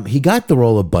 he got the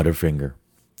role of Butterfinger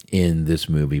in this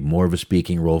movie. More of a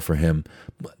speaking role for him.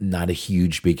 Not a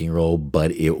huge speaking role,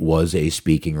 but it was a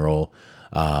speaking role.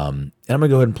 And I'm going to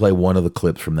go ahead and play one of the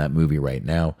clips from that movie right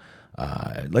now.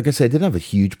 Like I said, I didn't have a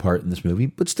huge part in this movie,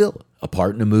 but still, a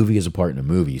part in a movie is a part in a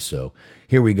movie. So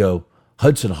here we go.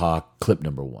 Hudson Hawk, clip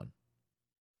number 1.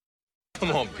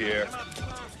 Come on, Pierre.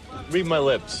 Read my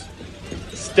lips.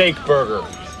 Steak burger.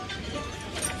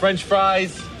 French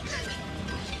fries.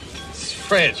 It's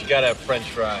French. You gotta have French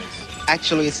fries.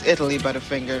 Actually, it's Italy,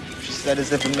 Butterfinger. She said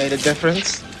as if it made a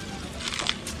difference.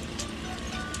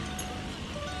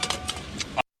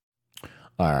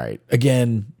 All right.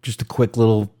 Again, just a quick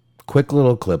little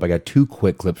clip. I got 2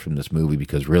 quick clips from this movie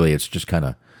because really it's just kind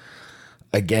of,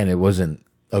 again, it wasn't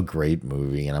a great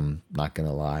movie, and I'm not going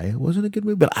to lie. It wasn't a good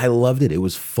movie, but I loved it. It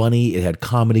was funny. It had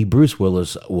comedy. Bruce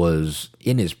Willis was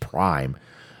in his prime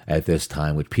at this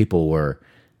time, which people were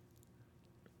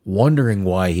wondering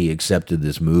why he accepted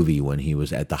this movie when he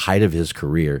was at the height of his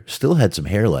career, still had some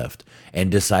hair left,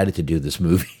 and decided to do this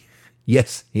movie.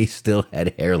 Yes, he still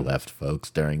had hair left, folks,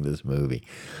 during this movie.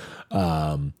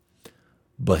 All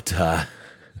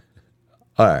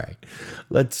right,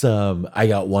 let's, I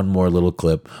got one more little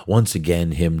clip. Once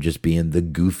again, him just being the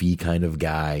goofy kind of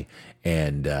guy.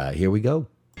 And here we go.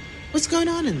 What's going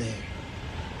on in there?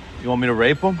 You want me to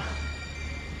rape him?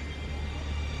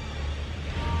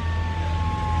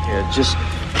 Here, just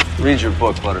read your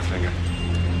book, Butterfinger.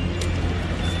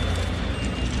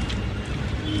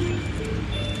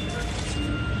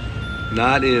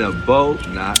 Not in a boat,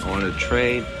 not on a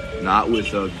train, not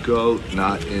with a goat,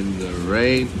 not in the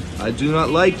rain. I do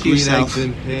not like green eggs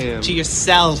and ham. To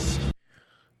yourself.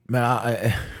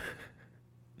 Man,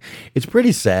 it's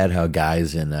pretty sad how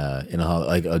guys in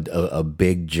like a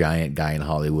big giant guy in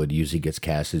Hollywood usually gets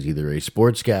cast as either a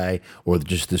sports guy or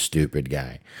just the stupid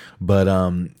guy. But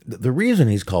the reason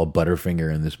he's called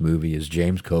Butterfinger in this movie is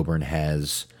James Coburn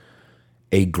has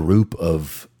a group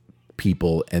of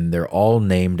people, and they're all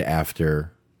named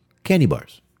after candy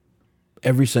bars.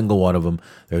 Every single one of them.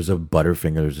 There's a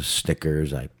Butterfinger, there's a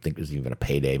Snickers. I think there's even a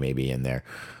Payday maybe in there.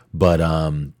 But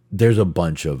there's a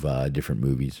bunch of different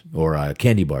movies or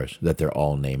candy bars that they're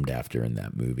all named after in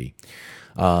that movie.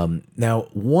 Now,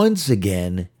 once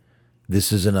again,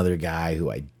 this is another guy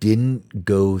who I didn't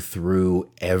go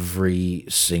through every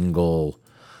single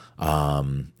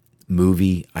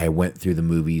movie. I went through the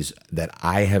movies that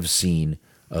I have seen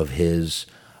of his.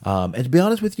 And to be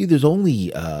honest with you, there's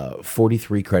only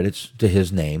 43 credits to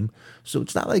his name. So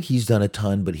it's not like he's done a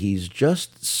ton, but he's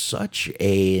just such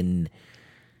a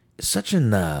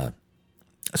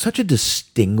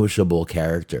distinguishable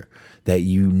character that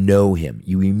you know him.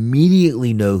 You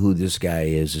immediately know who this guy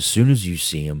is as soon as you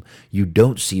see him. You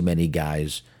don't see many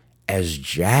guys as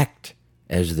jacked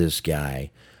as this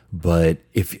guy. But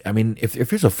if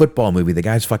there's a football movie, the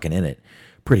guy's fucking in it,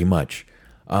 pretty much.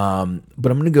 But I'm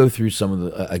going to go through some of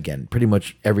the, again, pretty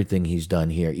much everything he's done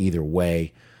here either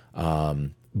way.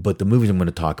 But the movies I'm going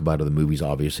to talk about are the movies,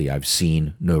 obviously, I've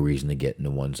seen. No reason to get into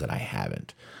ones that I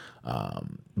haven't.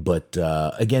 But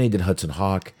again, he did Hudson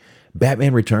Hawk.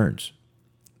 Batman Returns.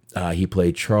 He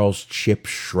played Charles Chip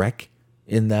Shrek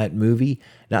in that movie.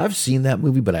 Now, I've seen that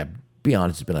movie, but I'll be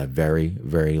honest, it's been a very,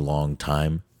 very long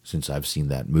time since I've seen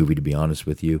that movie, to be honest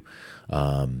with you.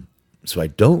 So I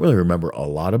don't really remember a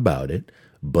lot about it.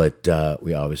 But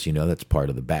we obviously know that's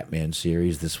part of the Batman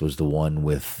series. This was the one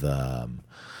with,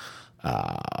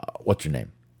 what's her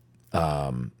name?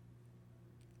 I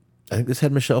think this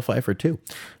had Michelle Pfeiffer too.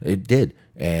 It did.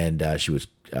 And she was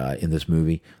in this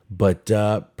movie. But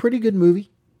pretty good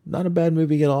movie. Not a bad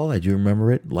movie at all. I do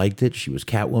remember it. Liked it. She was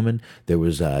Catwoman. There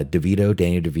was DeVito.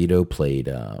 Danny DeVito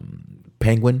played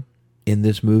Penguin in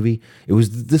this movie.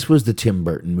 This was the Tim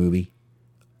Burton movie.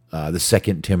 The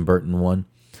second Tim Burton one.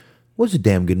 Was a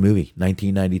damn good movie.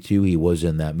 1992, he was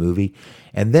in that movie.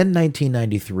 And then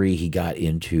 1993, he got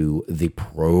into The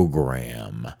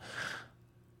Program.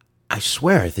 I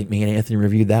swear, I think me and Anthony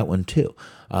reviewed that one too.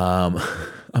 I'm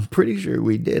pretty sure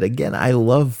we did. Again, I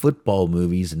love football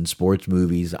movies and sports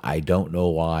movies. I don't know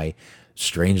why.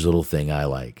 Strange little thing I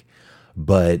like.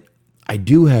 But I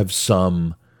do have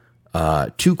some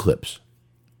 2 clips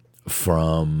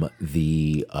from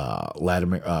the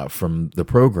Latimer, from The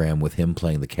Program with him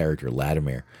playing the character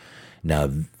Latimer. Now,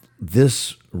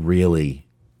 this really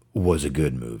was a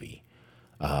good movie.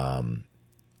 Matter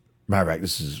of fact,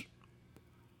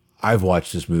 I've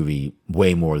watched this movie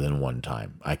way more than one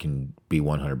time. I can be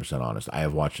 100% honest. I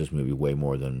have watched this movie way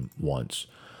more than once.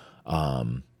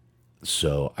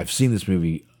 So I've seen this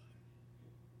movie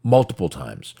multiple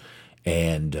times,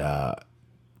 and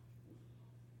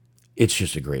it's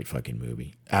just a great fucking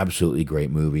movie. Absolutely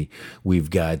great movie. We've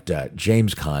got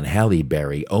James Caan, Halle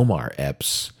Berry, Omar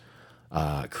Epps,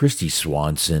 Christy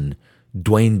Swanson,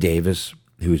 Dwayne Davis,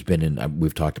 who's been in,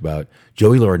 we've talked about.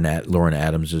 Joey Lauren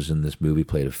Adams is in this movie,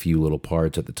 played a few little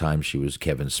parts. At the time, she was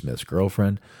Kevin Smith's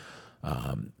girlfriend.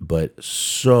 But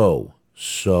so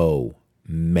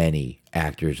many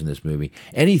actors in this movie.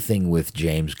 Anything with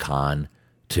James Caan,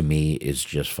 to me, is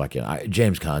just fucking...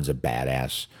 James Caan's a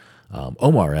badass.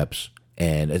 Omar Epps.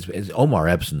 And as Omar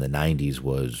Epps in the 90s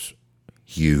was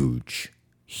huge.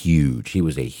 He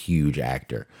was a huge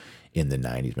actor in the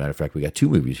 90s. Matter of fact, we got 2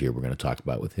 movies here we're going to talk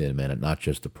about with him in it, not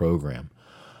just the program.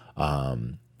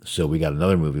 So we got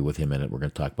another movie with him in it we're going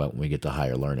to talk about when we get to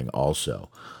Higher Learning also.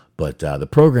 But the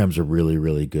program's a really,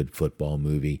 really good football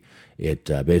movie. It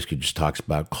basically just talks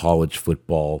about college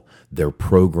football, their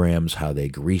programs, how they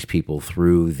grease people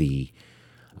through the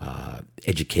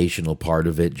educational part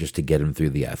of it just to get them through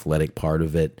the athletic part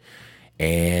of it.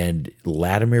 And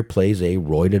Latimer plays a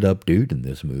roided up dude in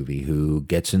this movie who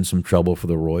gets in some trouble for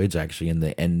the roids. Actually,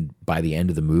 by the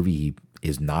end of the movie, he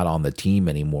is not on the team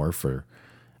anymore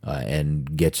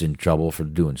and gets in trouble for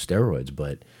doing steroids.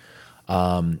 But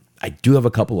I do have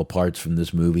a couple of parts from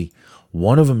this movie.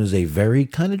 One of them is a very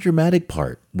kind of dramatic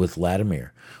part with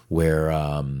Latimer, where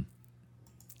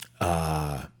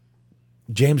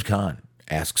James Caan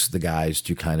asks the guys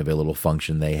to kind of a little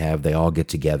function they have. They all get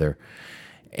together,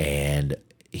 and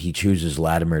he chooses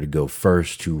Latimer to go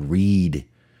first to read,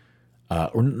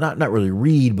 or not really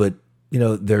read, but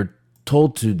they're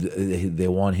told to. They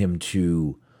want him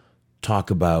to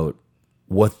talk about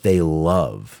what they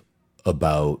love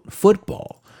about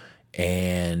football.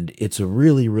 And it's a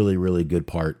really, really, really good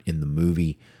part in the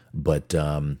movie. But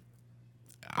I'm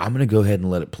going to go ahead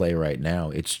and let it play right now.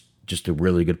 It's just a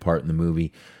really good part in the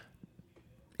movie.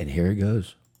 And here it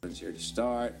goes. It's here to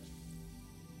start.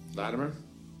 Latimer?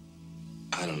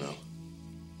 I don't know.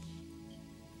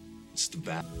 It's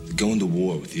the going to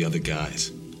war with the other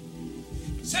guys.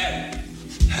 Set!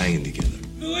 Hanging together.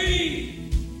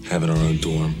 Lead! Having our own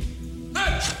dorm.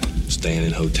 Staying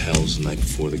in hotels the night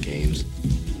before the games.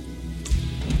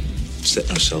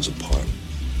 Setting ourselves apart.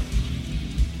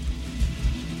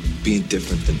 Being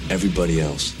different than everybody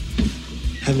else.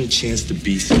 Having a chance to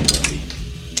be somebody.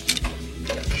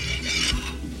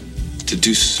 To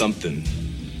do something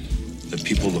that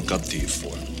people look up to you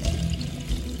for.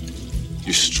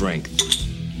 Your strength.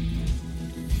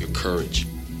 Your courage.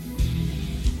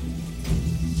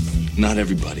 Not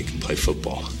everybody can play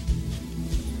football.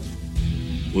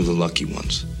 We're the lucky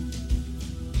ones.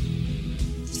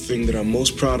 The thing that I'm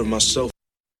most proud of myself.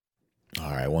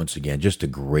 All right, once again, just a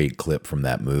great clip from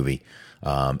that movie,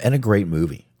 and a great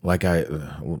movie. Like I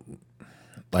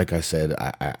said,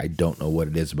 I don't know what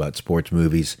it is about sports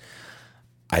movies.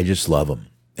 I just love them,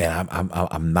 and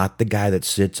I'm not the guy that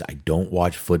sits. I don't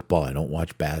watch football. I don't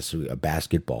watch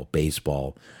basketball,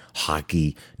 baseball,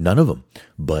 hockey. None of them.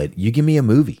 But you give me a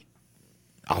movie,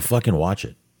 I'll fucking watch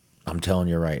it. I'm telling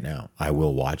you right now, I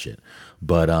will watch it.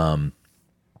 But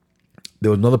there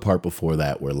was another part before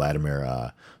that where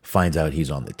Latimer finds out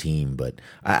he's on the team. But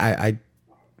I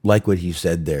like what he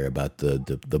said there about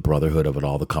the brotherhood of it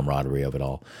all, the camaraderie of it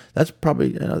all. That's probably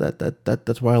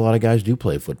that's why a lot of guys do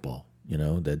play football.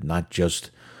 That not just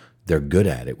they're good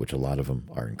at it, which a lot of them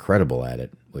are incredible at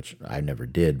it, which I never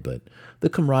did. But the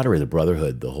camaraderie, the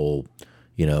brotherhood, the whole,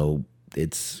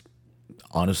 it's.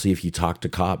 Honestly, if you talk to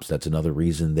cops, that's another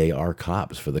reason they are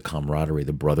cops, for the camaraderie,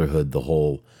 the brotherhood, the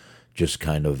whole just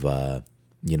kind of,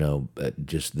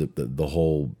 just the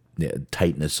whole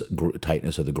tightness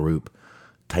of the group,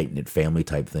 tight-knit family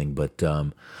type thing. But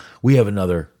we have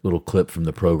another little clip from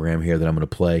the program here that I'm going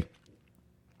to play.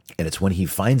 And it's when he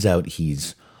finds out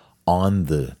he's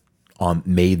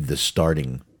made the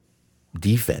starting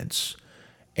defense.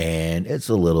 And it's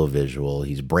a little visual.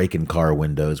 He's breaking car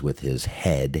windows with his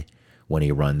head. When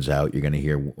he runs out, you're going to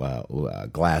hear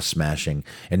glass smashing.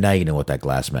 And now you know what that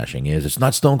glass smashing is. It's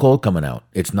not Stone Cold coming out.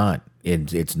 It's not.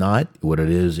 It's not. What it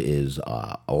is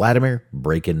Latimer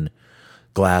breaking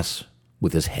glass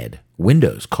with his head.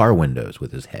 Car windows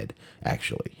with his head,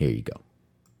 actually. Here you go.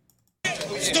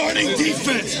 Starting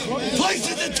defense.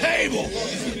 Place at the table.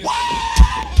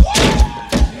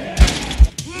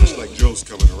 Looks like Joe's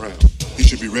coming around. He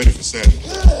should be ready for Saturday.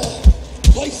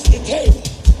 Place at the table.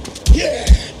 Yeah.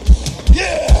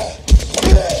 Yeah!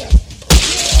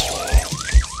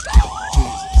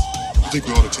 I think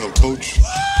we ought to tell Coach.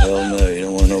 Hell no, you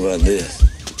don't want to know about this.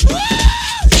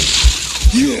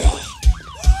 Yeah!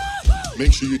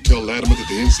 Make sure you tell Latimer that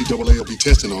the NCAA will be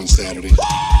testing on Saturday.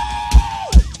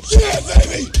 Yeah,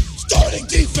 baby! Starting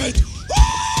defense!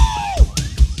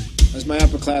 That's my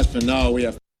upperclassman. No, we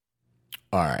have...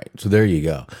 All right, so there you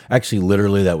go. Actually,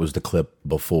 literally, that was the clip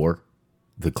before.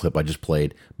 The clip I just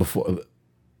played before...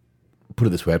 put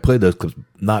it this way. I played those clips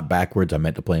not backwards. I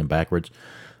meant to play them backwards,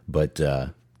 but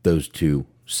those two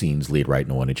scenes lead right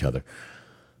into each other.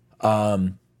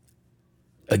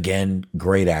 Again,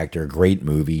 great actor, great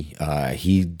movie.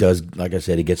 He does, like I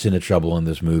said, he gets into trouble in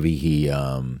this movie. He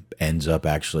ends up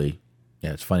actually,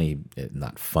 yeah, it's funny,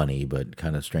 not funny, but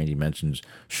kind of strange. He mentions,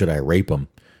 should I rape him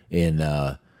in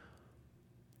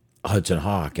Hudson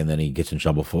Hawk, and then he gets in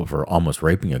trouble for almost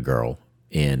raping a girl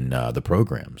in the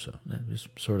program. So just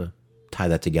sort of tie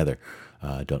that together.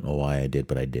 Don't know why I did,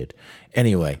 but I did.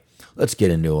 Anyway, let's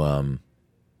get into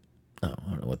I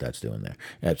don't know what that's doing there.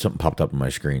 Yeah, something popped up on my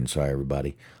screen. Sorry,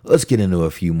 everybody. Let's get into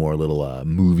a few more little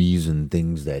movies and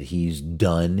things that he's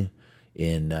done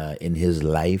in his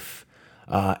life.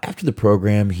 After the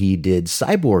program, he did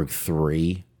Cyborg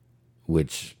 3,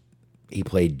 which he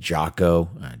played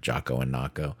Jocko and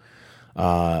Naco.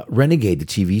 Renegade, the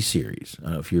TV series. I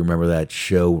don't know if you remember that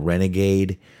show,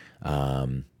 Renegade.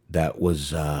 That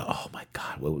was, oh my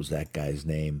God, what was that guy's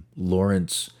name?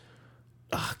 Lawrence.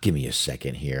 Give me a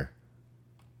second here.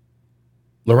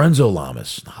 Lorenzo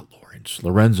Lamas, not Lawrence.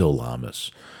 Lorenzo Lamas.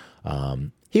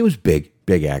 He was big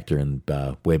actor in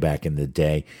way back in the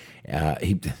day.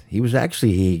 He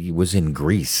was in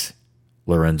Grease.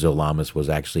 Lorenzo Lamas was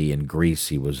actually in Grease.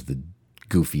 He was the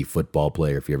goofy football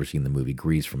player. If you ever seen the movie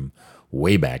Grease from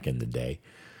way back in the day,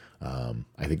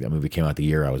 I think that movie came out the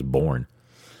year I was born.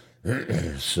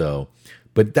 So,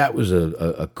 but that was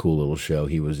a cool little show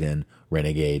he was in,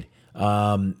 Renegade.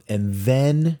 And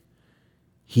then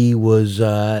he was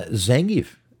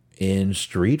Zangief in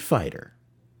Street Fighter,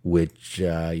 which,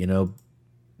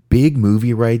 big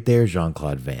movie right there.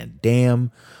 Jean-Claude Van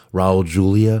Damme, Raul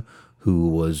Julia, who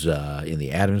was in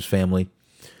the Addams Family.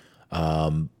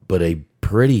 But a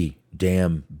pretty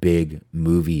damn big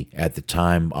movie at the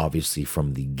time, obviously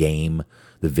from the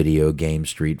video game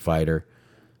Street Fighter,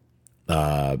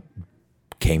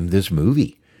 came this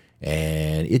movie.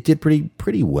 And it did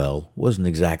pretty well. Wasn't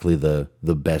exactly the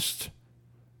best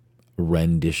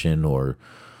rendition or,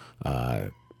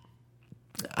 I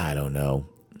don't know,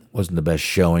 wasn't the best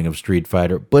showing of Street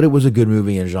Fighter, but it was a good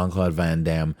movie, and Jean-Claude Van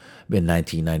Damme in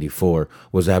 1994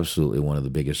 was absolutely one of the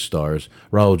biggest stars.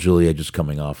 Raul Julia just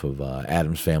coming off of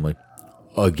Addams Family,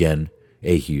 again,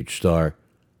 a huge star.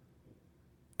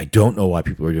 I don't know why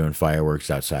people are doing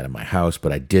fireworks outside of my house,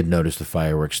 but I did notice the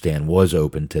fireworks stand was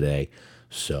open today,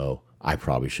 so I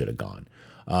probably should have gone.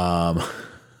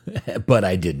 But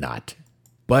I did not.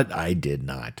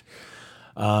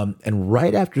 And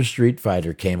right after Street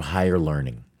Fighter came Higher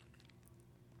Learning.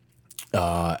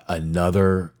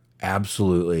 Another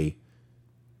absolutely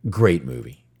great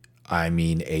movie. I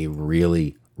mean, a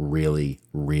really, really,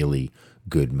 really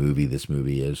good movie this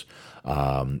movie is.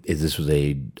 This was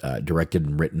directed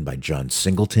and written by John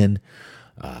Singleton.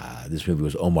 This movie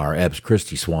was Omar Epps,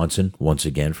 Christy Swanson, once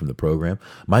again from the program,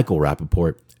 Michael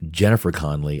Rappaport, Jennifer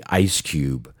Connelly, Ice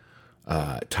Cube,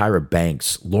 Tyra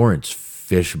Banks, Lawrence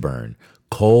Fishburne,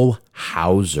 Cole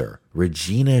Hauser,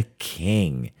 Regina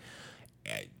King,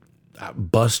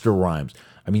 Busta Rhymes.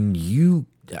 I mean,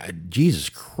 Jesus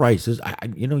Christ,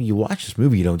 you watch this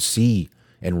movie, you don't see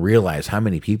and realize how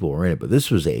many people were in it, but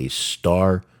this was a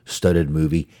star-studded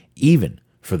movie, even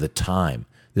for the time.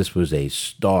 This was a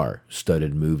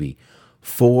star-studded movie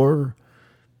for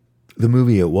the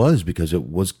movie it was, because it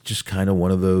was just kind of one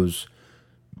of those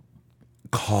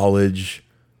college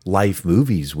life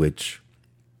movies, which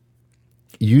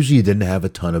usually didn't have a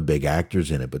ton of big actors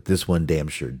in it, but this one damn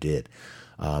sure did.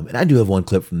 And I do have one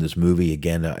clip from this movie.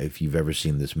 Again, if you've ever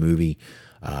seen this movie,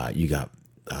 you got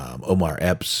Omar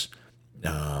Epps,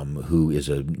 who is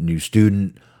a new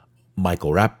student.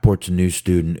 Michael Rappaport's a new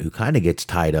student who kind of gets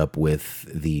tied up with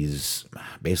these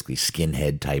basically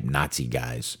skinhead type Nazi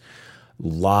guys.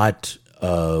 There's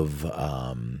a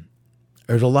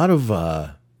lot of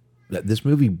this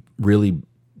movie really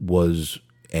was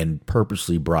and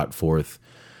purposely brought forth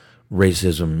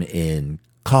racism in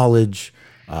college,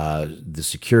 the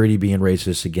security being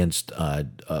racist against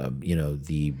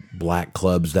the black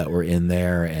clubs that were in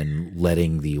there and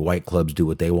letting the white clubs do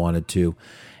what they wanted to.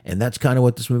 And that's kind of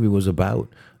what this movie was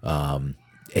about.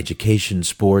 Education,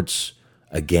 sports.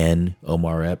 Again,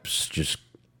 Omar Epps just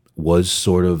was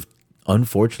sort of,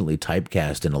 unfortunately,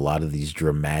 typecast in a lot of these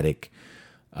dramatic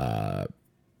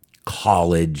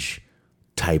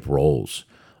college-type roles.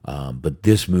 But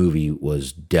this movie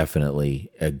was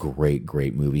definitely a great,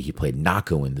 great movie. He played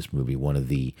Naco in this movie, one of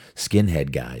the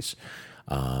skinhead guys.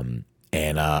 And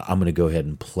I'm going to go ahead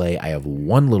and play. I have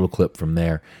one little clip from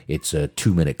there. It's a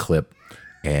 2-minute clip.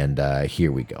 And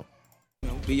here we go.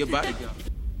 Be your bodyguard.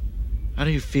 How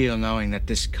do you feel knowing that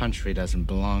this country doesn't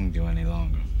belong to you any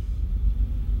longer?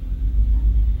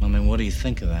 I mean, what do you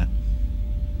think of that?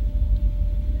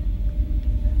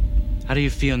 How do you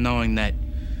feel knowing that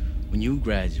when you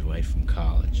graduate from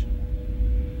college,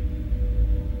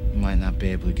 you might not be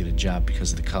able to get a job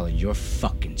because of the color of your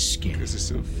fucking skin? Because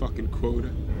it's a fucking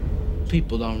quota.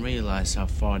 People don't realize how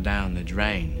far down the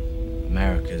drain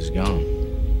America's gone.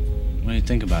 What do you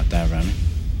think about that, Remy?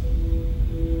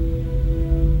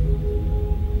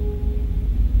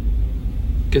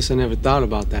 Guess I never thought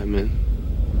about that, man.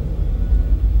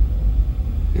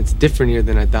 It's different here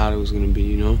than I thought it was gonna be,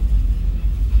 you know?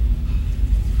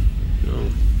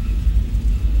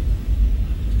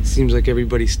 It seems like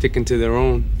everybody's sticking to their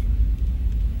own,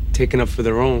 taking up for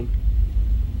their own.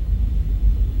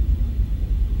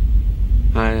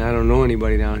 I don't know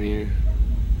anybody down here.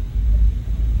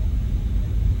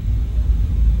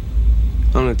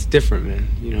 I don't know, it's different, man,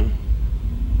 you know?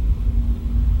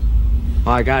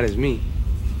 All I got is me.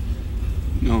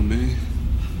 No, man.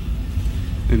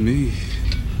 And me.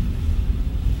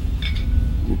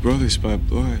 We're brothers by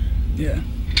blood. Yeah.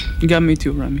 You got me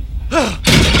too, Remy. Oh,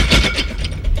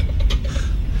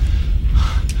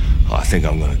 I think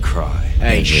I'm gonna cry.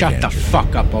 Hey, shut the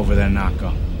fuck up over there,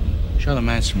 Narco. Show the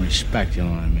man some respect, you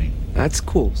know what I mean? That's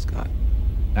cool, Scott.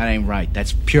 That ain't right.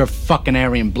 That's pure fucking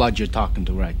Aryan blood you're talking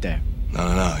to right there.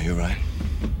 No, you're right.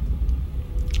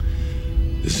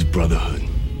 This is brotherhood,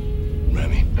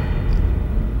 Remy.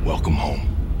 Welcome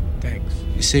home. Thanks.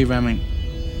 You see, Remy,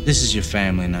 this is your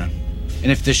family now.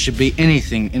 And if there should be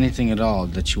anything at all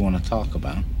that you want to talk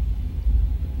about,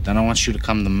 then I want you to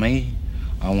come to me.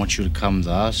 I want you to come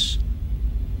to us.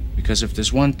 Because if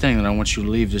there's one thing that I want you to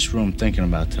leave this room thinking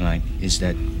about tonight, is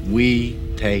that we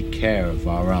take care of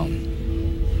our own.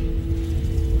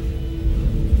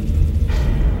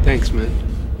 Thanks, man.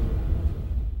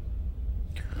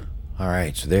 All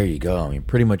right, so there you go. I mean,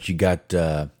 pretty much you got.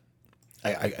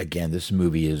 Again, this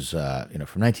movie is from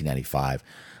 1995.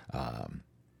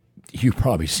 You've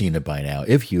probably seen it by now.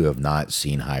 If you have not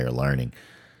seen Higher Learning,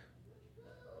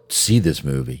 see this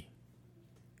movie.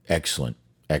 Excellent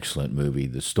movie.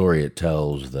 The story it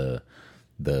tells, the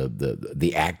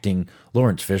acting.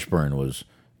 Lawrence Fishburne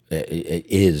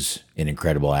is an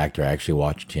incredible actor. I actually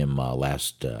watched him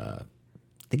last I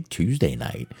think Tuesday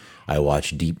night. I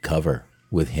watched Deep Cover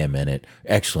with him in it.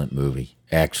 Excellent movie.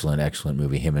 Excellent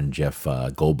movie. Him and Jeff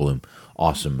Goldblum.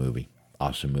 Awesome movie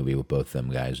with both them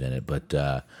guys in it.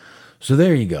 But so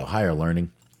there you go. Higher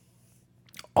Learning.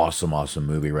 Awesome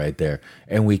movie right there.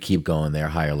 And we keep going there.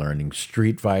 Higher Learning.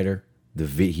 Street Fighter.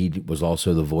 He was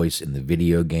also the voice in the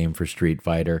video game for Street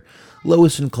Fighter.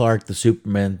 Lois and Clark, the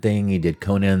Superman thing. He did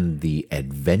Conan the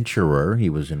Adventurer. He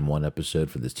was in one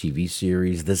episode for this TV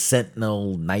series. The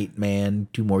Sentinel, Nightman,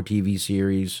 2 more TV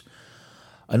series.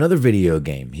 Another video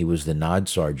game he was the Nod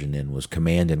Sergeant in was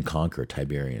Command and Conquer,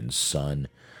 Tiberian's Son.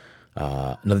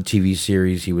 Another TV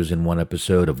series, he was in one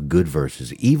episode of Good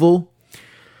vs. Evil.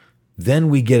 Then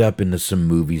we get up into some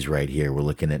movies right here. We're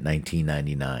looking at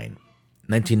 1999.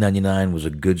 1999 was a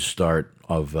good start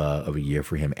of a year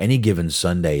for him. Any Given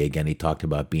Sunday, again, he talked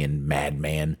about being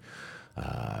Madman,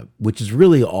 which is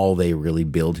really all they really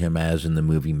billed him as in the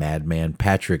movie Madman.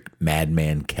 Patrick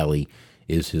Madman Kelly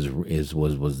was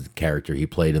the character he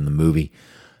played in the movie.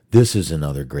 This is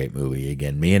another great movie.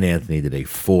 Again, me and Anthony did a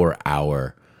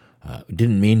 4-hour,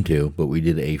 didn't mean to, but we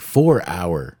did a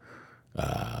 4-hour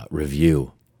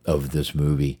review of this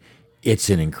movie. It's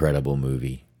an incredible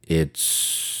movie.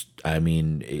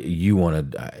 You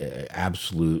want to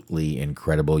absolutely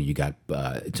incredible. You got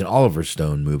it's an Oliver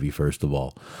Stone movie, first of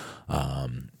all,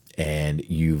 and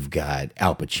you've got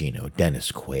Al Pacino,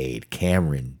 Dennis Quaid,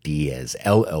 Cameron Diaz,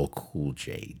 LL Cool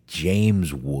J,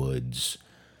 James Woods,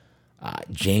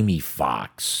 Jamie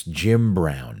Foxx, Jim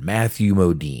Brown, Matthew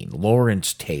Modine,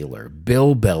 Lawrence Taylor,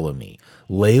 Bill Bellamy,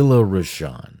 Layla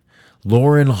Rashawn,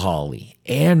 Lauren Holly,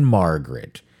 Anne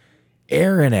Margaret,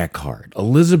 Aaron Eckhart,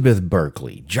 Elizabeth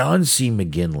Berkley, John C.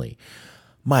 McGinley.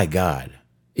 My God,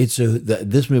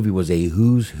 this movie was a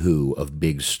who's who of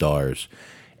big stars,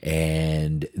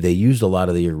 and they used a lot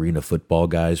of the arena football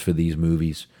guys for these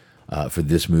movies, for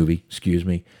this movie, excuse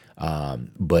me.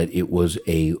 But it was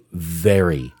a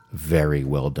very, very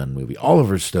well done movie.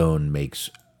 Oliver Stone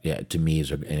to me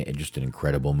is just an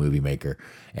incredible movie maker,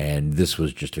 and this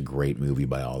was just a great movie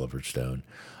by Oliver Stone.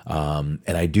 And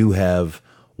I do have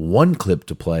one clip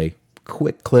to play,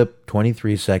 quick clip,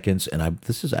 23 seconds, and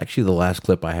this is actually the last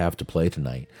clip I have to play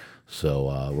tonight. So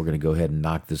we're going to go ahead and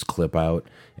knock this clip out,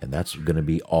 and that's going to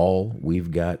be all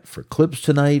we've got for clips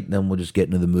tonight. Then we'll just get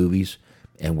into the movies,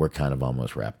 and we're kind of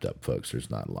almost wrapped up, folks. There's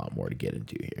not a lot more to get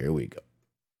into here. Here we go.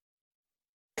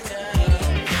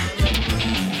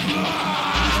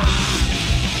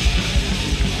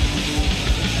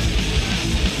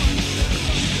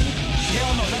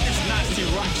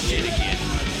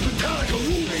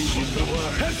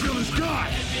 Nashville is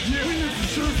God. Yeah. We need to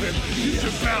serve him. You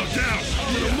should bow down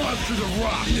to the monsters of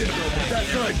rock. Yeah.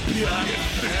 That's right,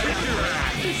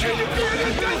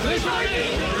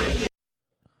 bitch.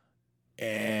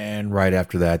 And right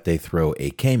after that, they throw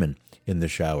a caiman in the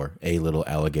shower, a little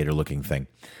alligator-looking thing.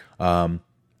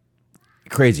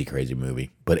 Crazy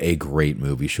movie, but a great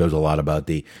movie. Shows a lot about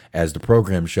as the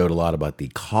program showed a lot about the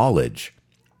college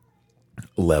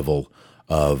level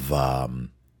of,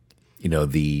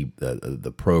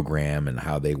 the program and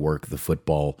how they work the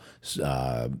football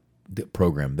the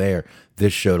program there.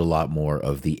 This showed a lot more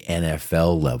of the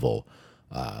NFL level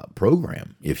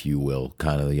program, if you will,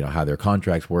 kind of, how their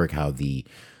contracts work, how the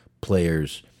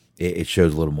players, it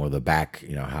shows a little more of the back,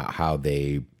 how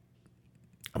they,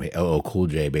 LL Cool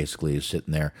J basically is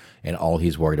sitting there and all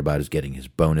he's worried about is getting his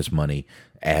bonus money,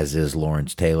 as is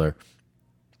Lawrence Taylor.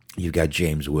 You've got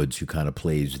James Woods, who kind of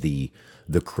plays the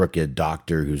crooked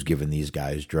doctor who's giving these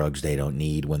guys drugs they don't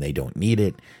need when they don't need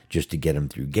it, just to get them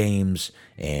through games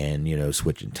and,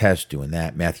 switching tests, doing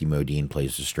that. Matthew Modine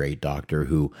plays the straight doctor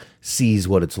who sees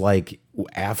what it's like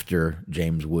after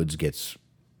James Woods gets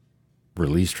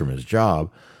released from his job,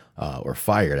 or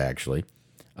fired, actually.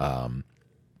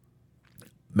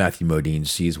 Matthew Modine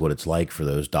sees what it's like for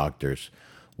those doctors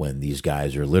when these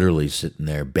guys are literally sitting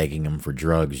there begging them for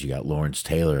drugs. You got Lawrence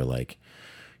Taylor like,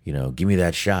 give me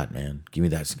that shot, man. Give me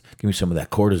some of that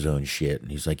cortisone shit.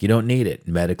 And he's like, you don't need it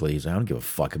medically. He's like, I don't give a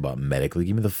fuck about medically.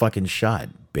 Give me the fucking shot,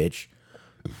 bitch.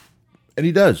 And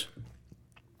he does.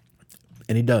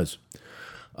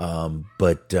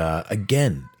 But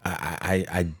again,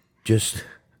 I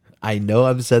know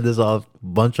I've said this a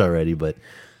bunch already, but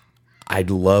I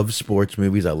love sports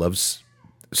movies. I love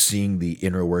seeing the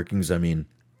inner workings. I mean,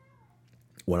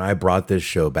 when I brought this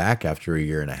show back after a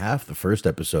year and a half, the first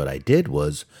episode I did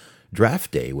was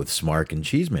Draft Day with Smark and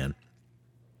Cheeseman,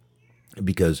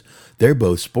 because they're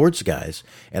both sports guys,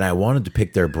 and I wanted to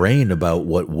pick their brain about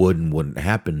what would and wouldn't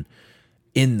happen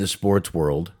in the sports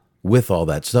world with all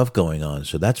that stuff going on.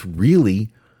 So that's really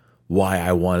why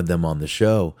I wanted them on the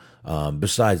show.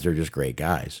 Besides, they're just great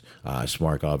guys.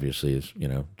 Smark obviously is,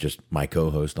 just my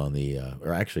co-host on the,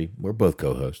 or actually, we're both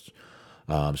co-hosts.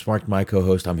 Smark's my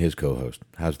co-host, I'm his co-host.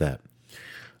 How's that?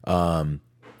 On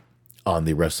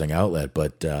the Wrestling Outlet.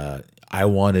 But I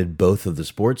wanted both of the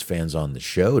sports fans on the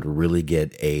show to really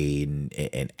get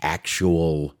an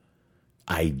actual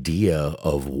idea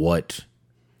of what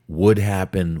would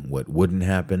happen, what wouldn't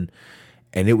happen.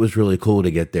 And it was really cool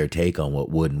to get their take on what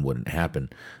would and wouldn't happen.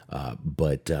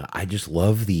 But I just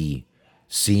love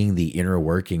seeing the inner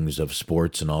workings of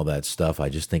sports and all that stuff. I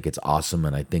just think it's awesome.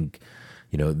 And I think,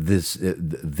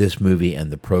 this movie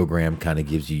and the program kind of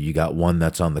gives you got one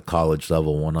that's on the college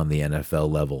level, one on the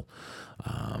NFL level.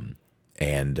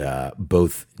 And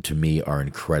both to me are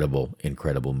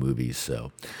incredible movies.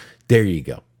 So there you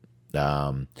go.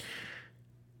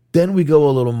 Then we go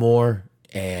a little more,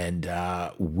 and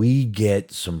we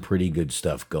get some pretty good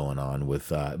stuff going on with,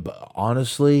 but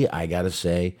honestly, I got to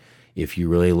say, if you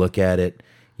really look at it,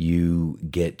 you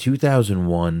get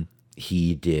 2001,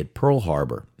 he did Pearl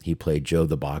Harbor. He played Joe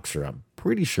the Boxer. I'm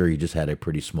pretty sure he just had a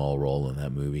pretty small role in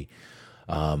that movie.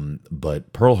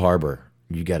 But Pearl Harbor,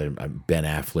 you got Ben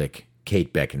Affleck,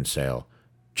 Kate Beckinsale,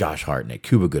 Josh Hartnett,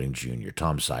 Cuba Gooding Jr.,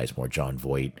 Tom Sizemore, John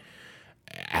Voight,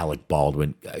 Alec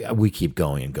Baldwin. We keep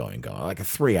going and going and going. Like a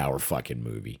 3-hour fucking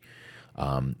movie.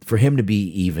 For him to be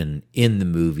even in the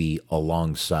movie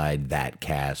alongside that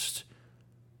cast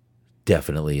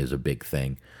definitely is a big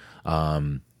thing.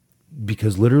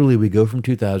 Because literally we go from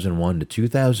 2001 to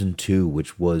 2002,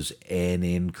 which was an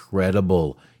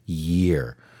incredible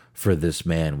year for this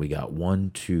man. We got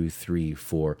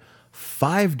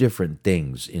 5 different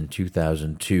things in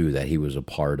 2002 that he was a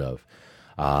part of.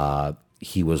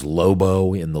 He was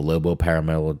Lobo in the Lobo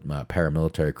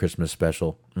paramilitary Christmas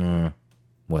special.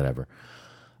 Whatever.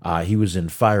 He was in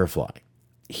Firefly.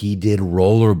 He did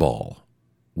Rollerball,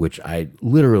 which I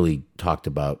literally talked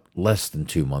about less than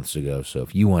 2 months ago. So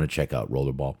if you want to check out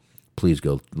Rollerball, please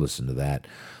go listen to that.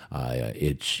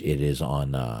 It is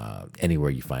on anywhere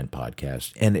you find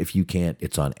podcasts. And if you can't,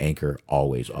 it's on Anchor,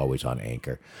 always on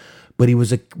Anchor. But he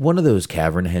was one of those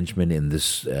cavern henchmen in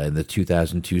the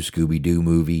 2002 Scooby-Doo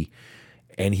movie.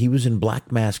 And he was in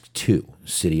Black Mask 2,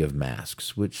 City of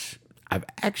Masks, which I've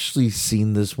actually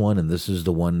seen this one. And this is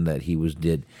the one that he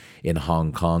did in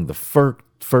Hong Kong. The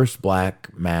first Black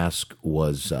Mask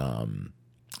was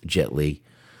Jet Li.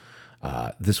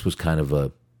 This was kind of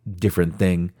a different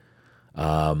thing.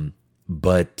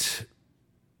 But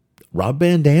Rob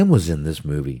Van Dam was in this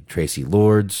movie. Tracy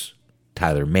Lords,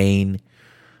 Tyler Mane.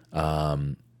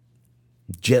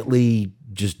 Jet Li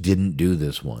just didn't do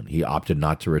this one. He opted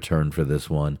not to return for this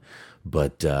one,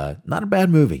 but not a bad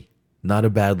movie. Not a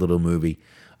bad little movie.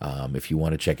 If you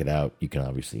want to check it out, you can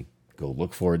obviously go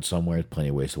look for it somewhere. There's plenty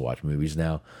of ways to watch movies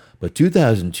now. But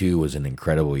 2002 was an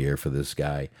incredible year for this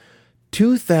guy.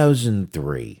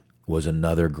 2003 was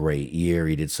another great year.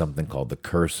 He did something called The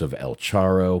Curse of El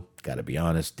Charro. Got to be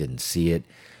honest, didn't see it.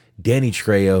 Danny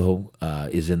Trejo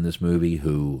is in this movie,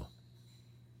 who,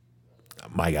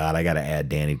 my God, I got to add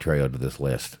Danny Trejo to this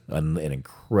list. An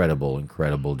incredible,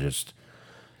 just,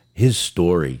 his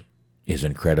story is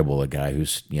incredible. A guy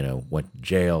who's, went to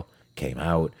jail, came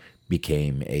out,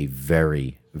 became a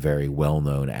very, very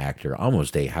well-known actor,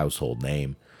 almost a household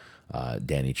name,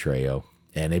 Danny Trejo,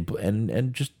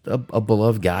 and just a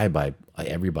beloved guy by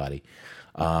everybody.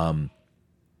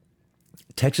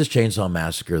 Texas Chainsaw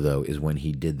Massacre, though, is when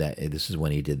he did that. This is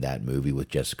when he did that movie with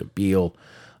Jessica Biel,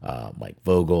 Mike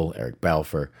Vogel, Eric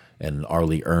Balfour, and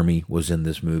Arlie Ermey was in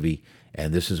this movie.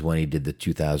 And this is when he did the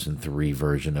 2003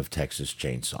 version of Texas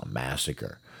Chainsaw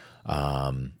Massacre.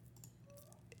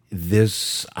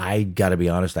 This, I gotta be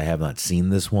honest, I have not seen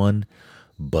this one,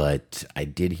 but I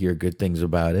did hear good things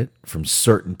about it from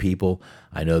certain people.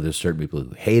 I know there's certain people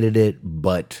who hated it,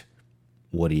 but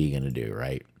what are you gonna do,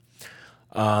 right?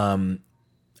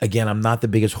 Again, I'm not the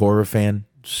biggest horror fan,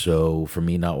 so for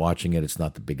me not watching it, it's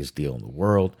not the biggest deal in the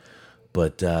world.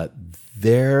 But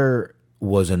there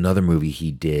was another movie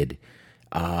he did,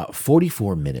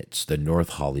 44 Minutes, the North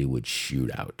Hollywood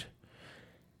Shootout.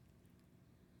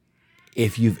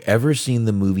 If you've ever seen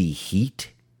the movie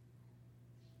Heat,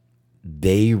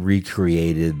 they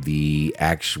recreated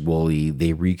that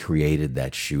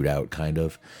shootout, kind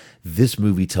of. This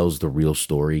movie tells the real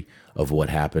story of what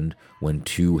happened when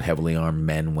two heavily armed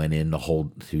men went in to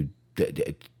hold the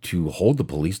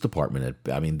police department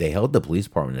they held the police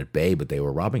department at bay, but they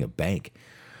were robbing a bank.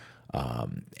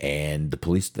 And the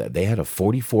police, they had a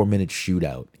 44-minute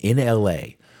shootout in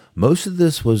LA. Most of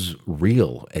this was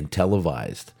real and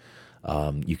televised.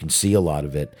 You can see a lot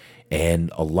of it.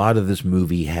 And a lot of this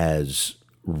movie has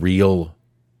real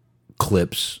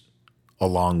clips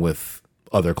along with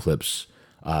other clips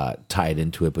tied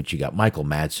into it. But you got Michael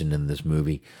Madsen in this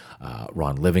movie.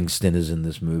 Ron Livingston is in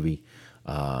this movie.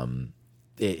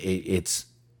 It's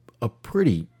a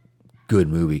pretty good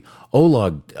movie.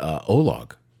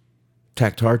 Oleg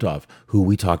Taktartov, who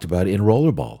we talked about in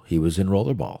Rollerball. He was in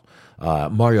Rollerball.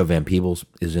 Mario Van Peebles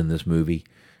is in this movie.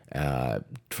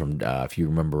 If you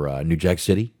remember New Jack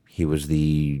City, he was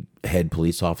the head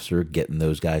police officer getting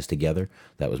those guys together.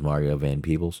 That was Mario Van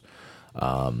Peebles.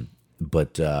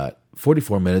 But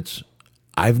 44 Minutes,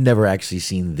 I've never actually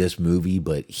seen this movie,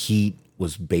 but Heat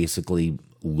was basically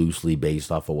loosely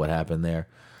based off of what happened there.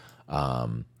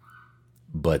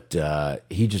 But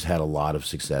he just had a lot of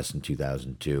success in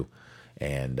 2002.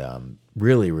 And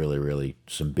really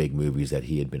some big movies that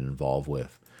he had been involved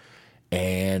with.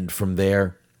 And from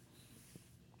there,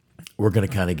 we're going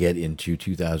to kind of get into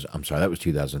 2000. I'm sorry, that was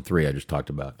 2003 I just talked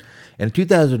about. And in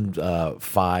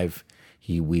 2005,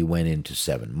 we went into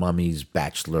Seven Mummies,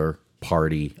 Bachelor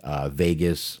Party,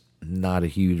 Vegas. Not a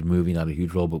huge movie, not a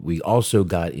huge role, but we also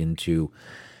got into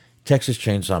Texas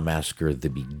Chainsaw Massacre, the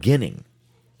beginning,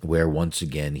 where once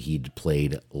again he'd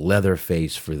played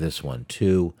Leatherface for this one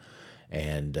too.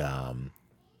 And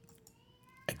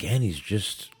again, he's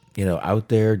just, out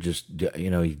there, just,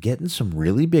 he's getting some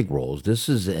really big roles. This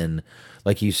is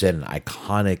like you said, an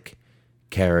iconic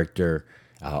character.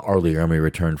 Arlie Ermey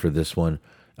returned for this one.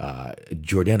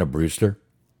 Jordana Brewster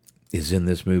is in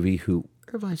this movie. Where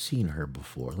have I seen her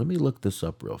before? Let me look this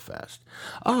up real fast.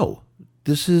 Oh,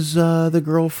 this is the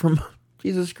girl from,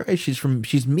 Jesus Christ,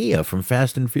 she's Mia from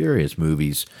Fast and Furious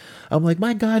movies. I'm like,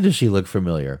 my God, does she look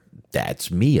familiar?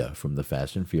 That's Mia from the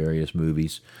Fast and Furious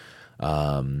movies.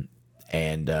 And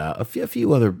a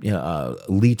few other,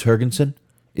 Lee Turgensen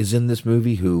is in this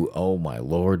movie, who, oh my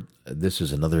Lord, this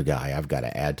is another guy I've got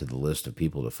to add to the list of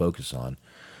people to focus on.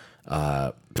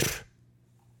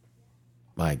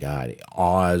 My God,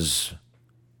 Oz,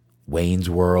 Wayne's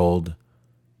World,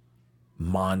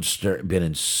 Monster, been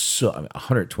in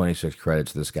 126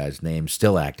 credits, this guy's name,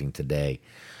 still acting today.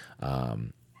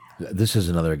 This is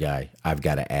another guy I've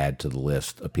got to add to the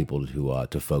list of people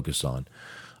to focus on.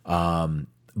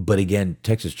 But again,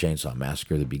 Texas Chainsaw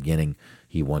Massacre, the beginning,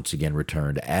 he once again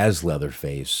returned as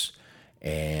Leatherface,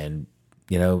 and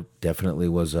definitely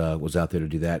was out there to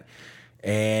do that.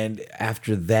 And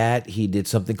after that, he did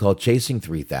something called Chasing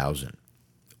 3000,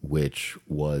 which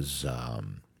was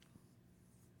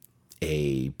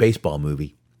a baseball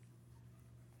movie.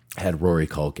 Had Rory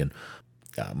Culkin,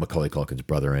 Macaulay Culkin's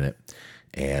brother, in it,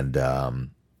 and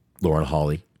Lauren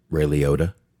Holly, Ray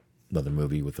Liotta another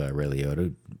movie with Ray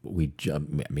Liotta. Me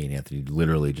and Anthony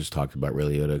literally just talked about Ray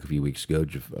Liotta a few weeks ago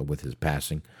with his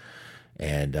passing,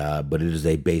 and but it is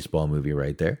a baseball movie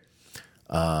right there.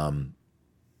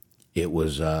 It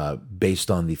was based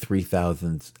on the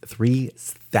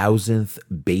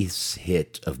 3,000th base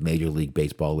hit of Major League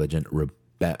Baseball legend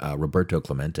Roberto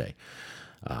Clemente.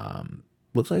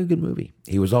 Looks like a good movie.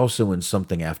 He was also in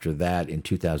something after that in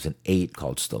 2008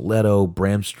 called Stiletto,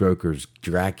 Bram Stoker's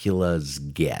Dracula's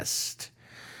Guest.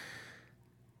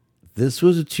 This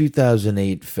was a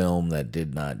 2008 film that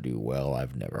did not do well.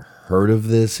 I've never heard of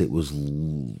this. It was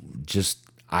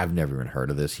I've never even heard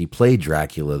of this. He played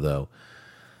Dracula, though.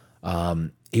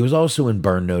 He was also in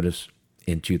Burn Notice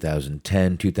in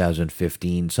 2010,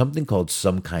 2015, something called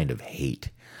Some Kind of Hate.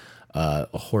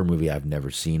 A horror movie I've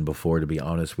never seen before, to be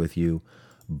honest with you.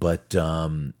 But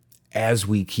as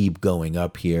we keep going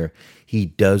up here, he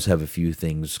does have a few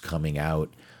things coming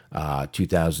out.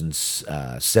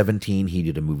 2017, he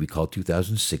did a movie called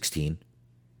 2016.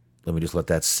 Let me just let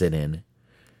that sit in.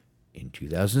 In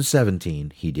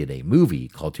 2017, he did a movie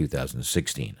called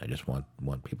 2016. I just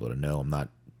want people to know I'm not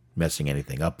messing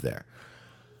anything up there.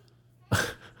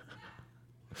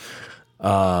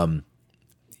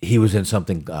 He was in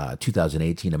something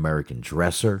 2018 American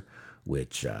Dresser,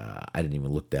 which I didn't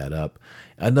even look that up.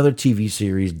 Another TV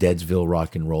series, Deadsville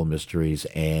Rock and Roll Mysteries,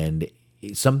 and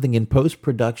something in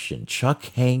post-production, Chuck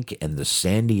Hank and the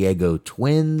San Diego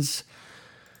Twins.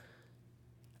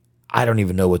 I don't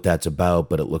even know what that's about,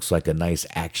 but it looks like a nice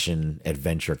action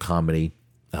adventure comedy.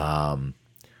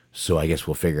 So I guess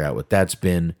we'll figure out what that's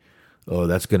been. Oh,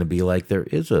 that's going to be like, there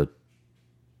is a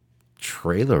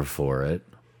trailer for it.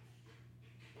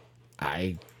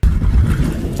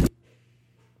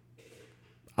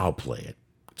 I'll play it.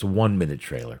 It's a 1-minute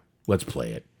trailer. Let's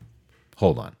play it.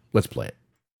 Hold on. Let's play it.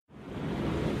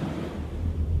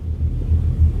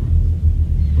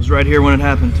 Was right here when it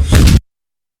happened.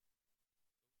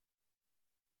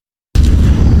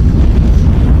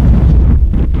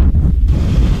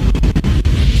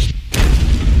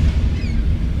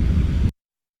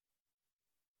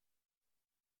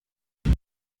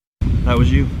 That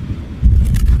was you.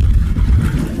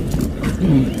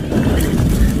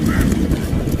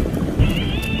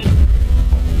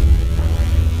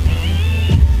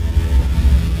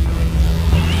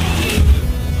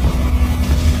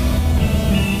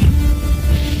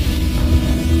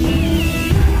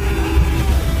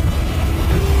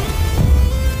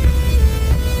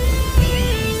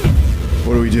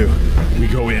 What do we do? We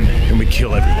go in and we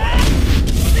kill everyone.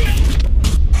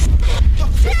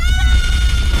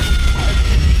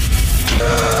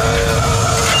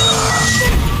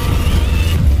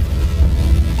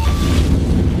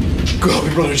 Go help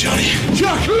me, brother Johnny.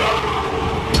 Chuck!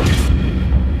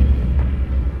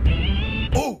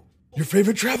 Oh, your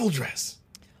favorite travel dress.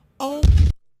 Oh.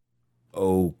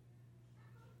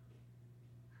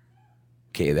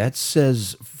 Okay, that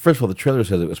says, first of all, the trailer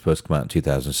says it was supposed to come out in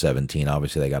 2017.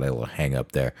 Obviously, they got a little hang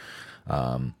up there.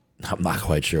 I'm not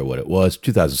quite sure what it was.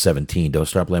 2017. Don't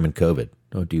start blaming COVID.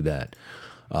 Don't do that.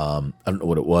 I don't know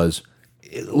what it was.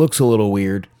 It looks a little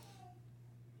weird,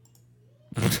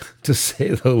 to say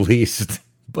the least.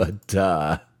 But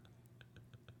I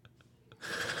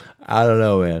don't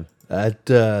know, man. That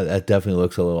definitely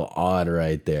looks a little odd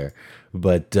right there.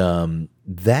 But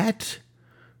that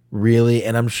really,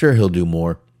 and I'm sure he'll do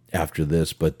more after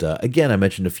this. But again, I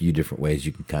mentioned a few different ways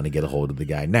you can kind of get a hold of the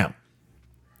guy. Now,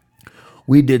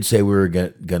 we did say we were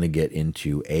going to get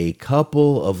into a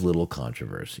couple of little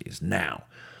controversies. Now,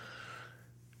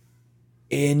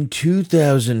 in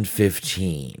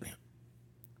 2015,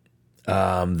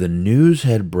 the news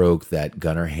had broke that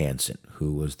Gunnar Hansen,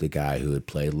 who was the guy who had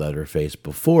played Leatherface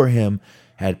before him,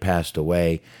 had passed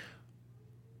away.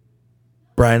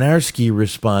 Bryniarski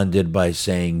responded by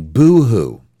saying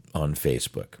boo-hoo on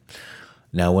Facebook.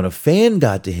 Now, when a fan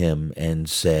got to him and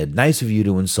said, "Nice of you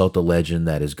to insult a legend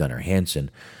that is Gunnar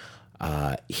Hansen,"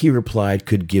 he replied,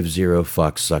 "Could give zero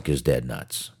fucks, suck his dead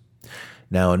nuts."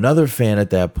 Now, another fan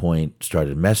at that point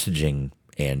started messaging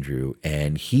Andrew,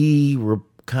 and he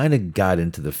kind of got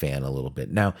into the fan a little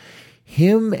bit. Now,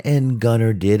 him and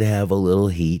Gunnar did have a little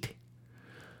heat,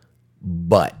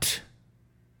 but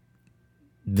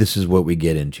this is what we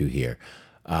get into here.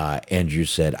 Andrew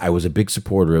said, "I was a big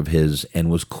supporter of his and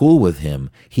was cool with him.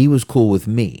 He was cool with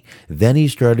me. Then he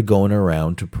started going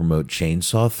around to promote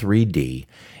Chainsaw 3D,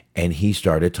 and he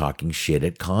started talking shit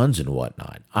at cons and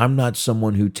whatnot. I'm not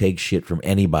someone who takes shit from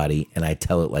anybody, and I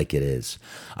tell it like it is.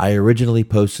 I originally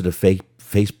posted a fake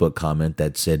Facebook comment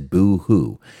that said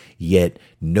boo-hoo, yet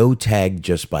no tag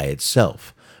just by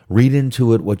itself. Read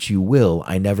into it what you will.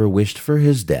 I never wished for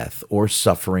his death or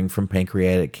suffering from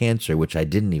pancreatic cancer, which I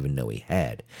didn't even know he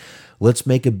had. Let's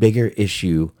make a bigger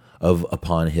issue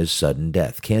upon his sudden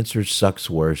death. Cancer sucks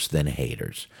worse than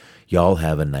haters. Y'all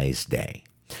have a nice day.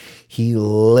 He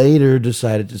later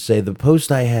decided to say the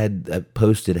post I had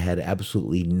posted had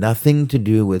absolutely nothing to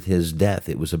do with his death.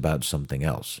 It was about something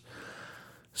else.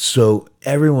 So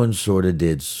everyone sort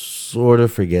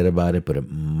of forget about it, but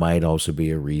it might also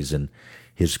be a reason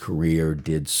his career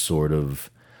did sort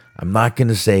of, I'm not going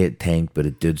to say it tanked, but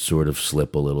it did sort of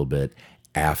slip a little bit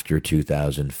after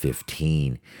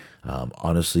 2015.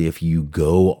 Honestly, if you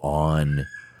go on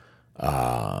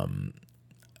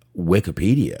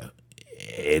Wikipedia,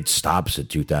 it stops at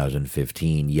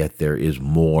 2015, yet there is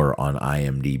more on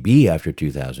IMDb after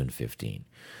 2015.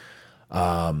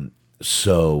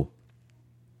 So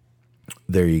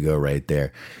there you go right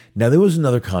there. Now, there was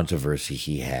another controversy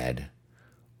he had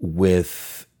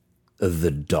with the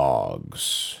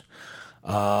dogs.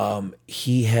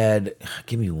 He had,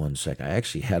 give me one sec. I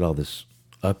actually had all this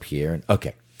up here.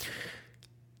 Okay.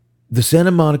 The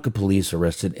Santa Monica police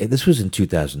arrested, this was in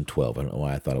 2012. I don't know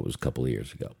why I thought it was a couple of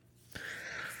years ago.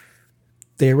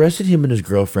 They arrested him and his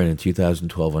girlfriend in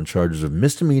 2012 on charges of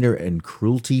misdemeanor and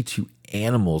cruelty to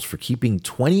animals for keeping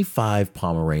 25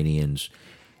 Pomeranians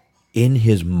in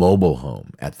his mobile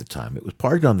home at the time. It was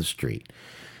parked on the street.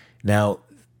 Now,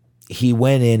 he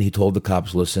went in, he told the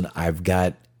cops, listen, I've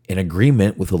got an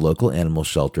agreement with a local animal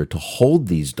shelter to hold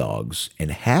these dogs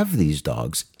and have these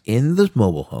dogs in the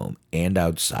mobile home and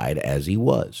outside as he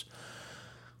was.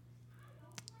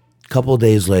 A couple of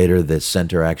days later, the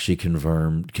center actually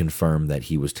confirmed that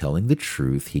he was telling the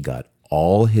truth. He got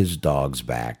all his dogs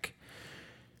back.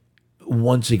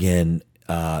 Once again,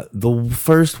 the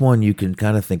first one, you can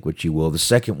kind of think what you will. The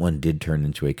second one did turn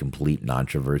into a complete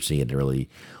controversy, and there really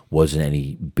wasn't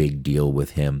any big deal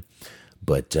with him.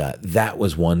 But that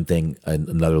was one thing,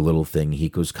 another little thing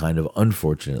he was kind of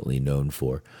unfortunately known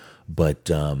for. But,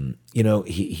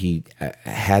 he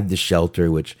had the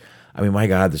shelter, which, I mean, my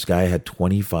God, this guy had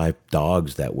 25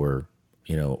 dogs that were,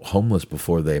 homeless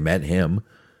before they met him.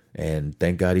 And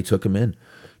thank God he took them in.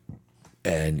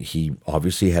 And he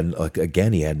obviously had,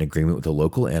 he had an agreement with the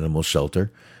local animal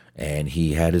shelter. And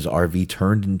he had his RV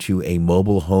turned into a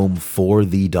mobile home for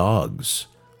the dogs.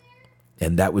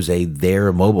 And that was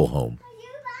their mobile home.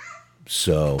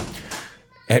 So,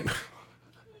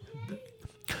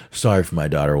 sorry for my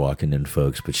daughter walking in,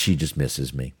 folks, but she just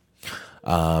misses me.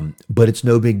 But it's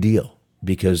no big deal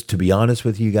because, to be honest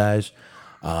with you guys,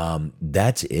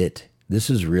 that's it. This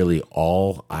is really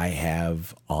all I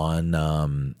have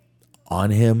on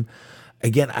him.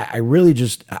 Again, I really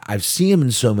I've seen him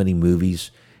in so many movies,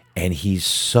 and he's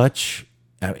such,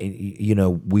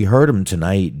 we heard him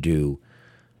tonight do,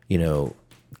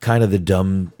 kind of the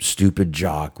dumb, stupid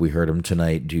jock. We heard him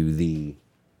tonight do the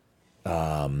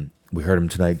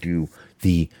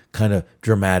kind of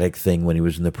dramatic thing when he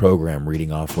was in the program,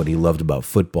 reading off what he loved about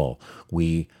football.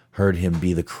 We heard him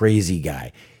be the crazy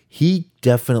guy. He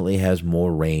definitely has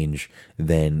more range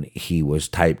than he was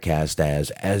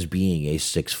typecast as being a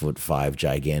 6'5"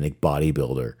 gigantic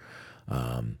bodybuilder.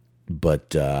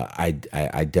 But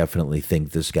I definitely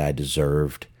think this guy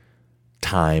deserved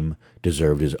time,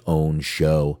 deserved his own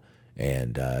show,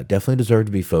 and definitely deserved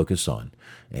to be focused on.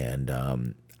 And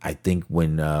I think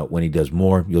when he does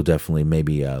more, you'll definitely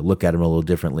maybe look at him a little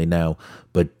differently now.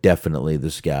 But definitely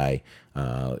this guy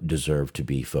deserved to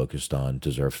be focused on,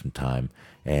 deserved some time.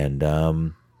 And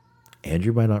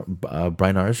Andrew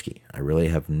Bryniarski, I really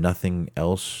have nothing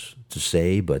else to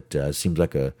say, but seems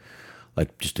like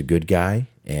just a good guy,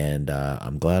 and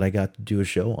I'm glad I got to do a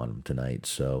show on him tonight.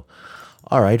 So,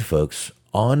 all right, folks,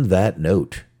 on that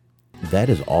note, that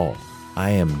is all. I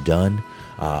am done.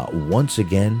 Once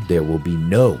again, there will be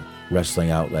no wrestling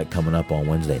outlet coming up on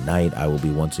Wednesday night. I will be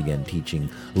once again teaching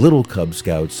little Cub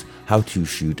Scouts how to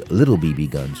shoot little BB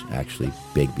guns, actually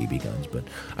big BB guns, but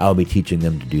I'll be teaching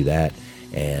them to do that.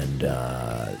 And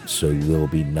so there will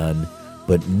be none.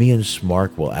 But me and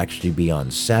Smark will actually be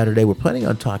on Saturday. We're planning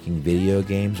on talking video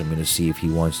games. I'm going to see if he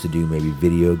wants to do maybe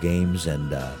video games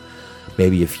and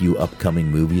maybe a few upcoming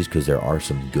movies, because there are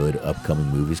some good upcoming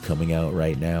movies coming out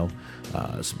right now.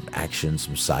 Some action,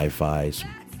 some sci-fi, some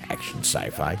action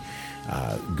sci-fi.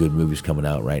 Good movies coming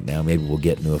out right now. Maybe we'll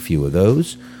get into a few of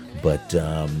those. But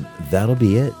that'll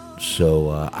be it. So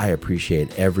I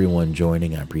appreciate everyone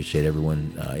joining. I appreciate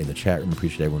everyone in the chat room. I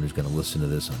appreciate everyone who's going to listen to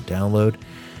this on download.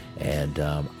 And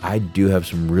I do have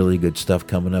some really good stuff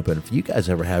coming up. And if you guys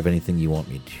ever have anything you want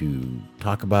me to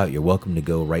talk about, you're welcome to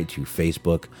go right to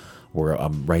Facebook where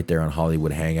I'm right there on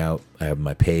Hollywood Hangout. I have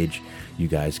my page. You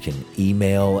guys can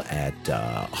email at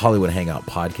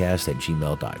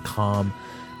hollywoodhangoutpodcast@gmail.com.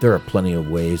 There are plenty of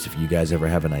ways. If you guys ever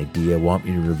have an idea, want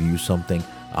me to review something,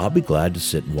 I'll be glad to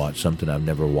sit and watch something I've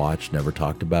never watched, never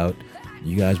talked about.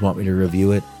 You guys want me to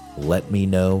review it? Let me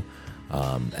know.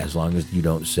 As long as you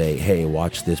don't say, hey,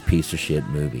 watch this piece of shit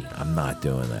movie. I'm not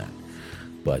doing that.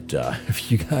 But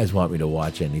if you guys want me to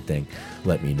watch anything,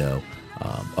 let me know.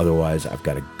 Otherwise, I've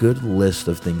got a good list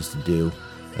of things to do,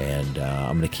 and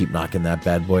I'm going to keep knocking that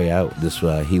bad boy out.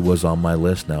 He was on my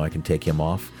list. Now I can take him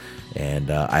off,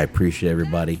 and I appreciate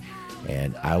everybody,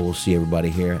 and I will see everybody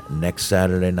here next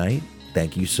Saturday night.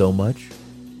 Thank you so much.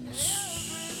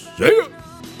 See ya!